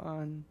be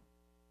fun.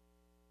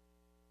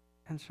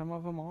 And some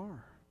of them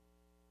are.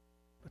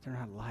 But they're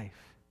not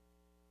life.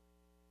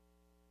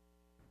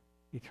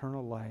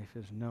 Eternal life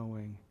is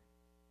knowing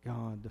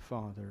God the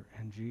Father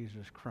and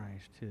Jesus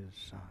Christ, his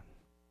Son.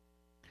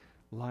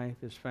 Life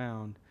is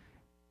found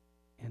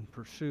in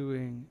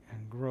pursuing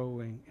and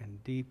growing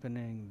and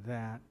deepening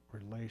that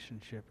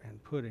relationship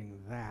and putting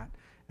that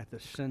at the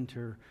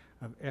center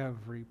of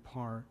every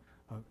part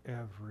of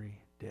every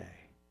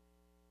day,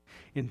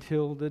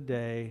 until the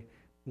day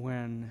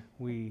when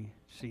we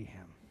see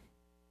him.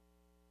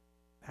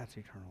 That's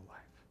eternal life.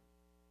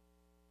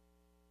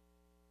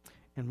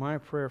 And my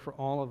prayer for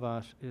all of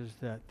us is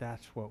that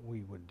that's what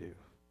we would do.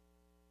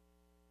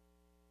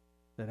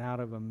 That out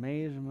of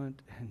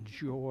amazement and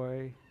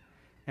joy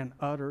and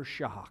utter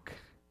shock,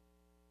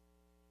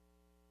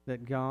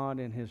 that God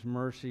in his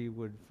mercy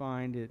would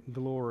find it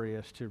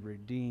glorious to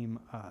redeem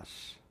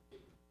us.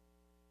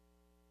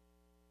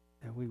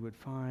 That we would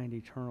find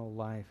eternal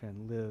life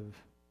and live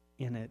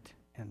in it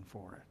and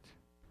for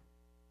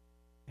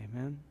it.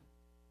 Amen?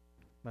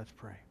 Let's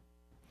pray.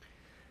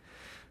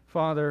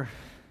 Father,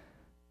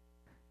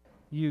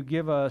 you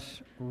give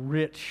us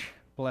rich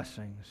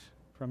blessings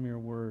from your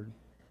word.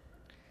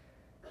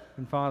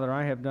 And Father,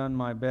 I have done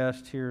my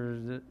best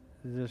here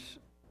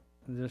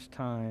this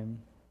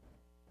time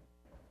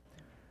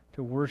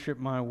to worship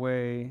my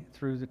way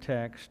through the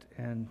text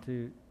and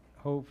to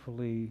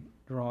hopefully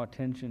draw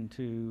attention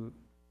to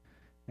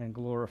and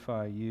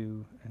glorify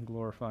you and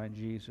glorify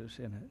Jesus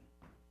in it.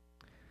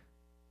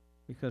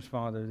 Because,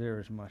 Father, there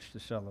is much to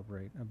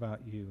celebrate about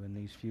you in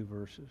these few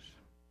verses.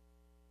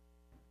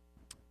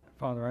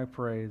 Father, I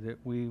pray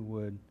that we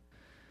would,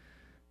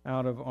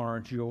 out of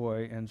our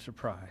joy and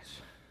surprise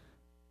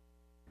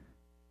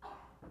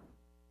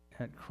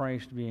at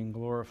Christ being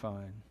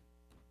glorified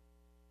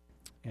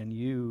and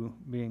you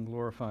being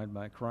glorified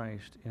by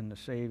Christ in the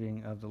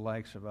saving of the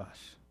likes of us,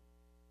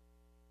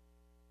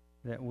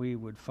 that we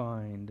would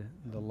find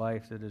the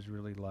life that is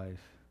really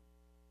life.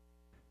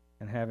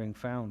 And having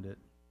found it,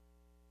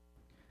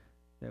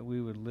 that we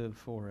would live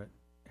for it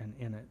and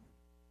in it,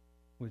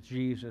 with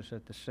Jesus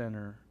at the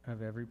center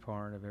of every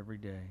part of every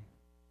day,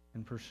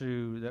 and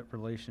pursue that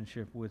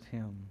relationship with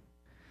him,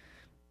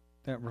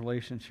 that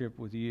relationship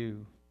with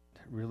you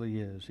that really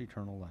is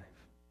eternal life.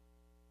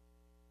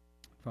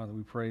 Father,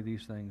 we pray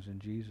these things in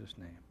Jesus'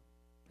 name.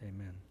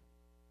 Amen.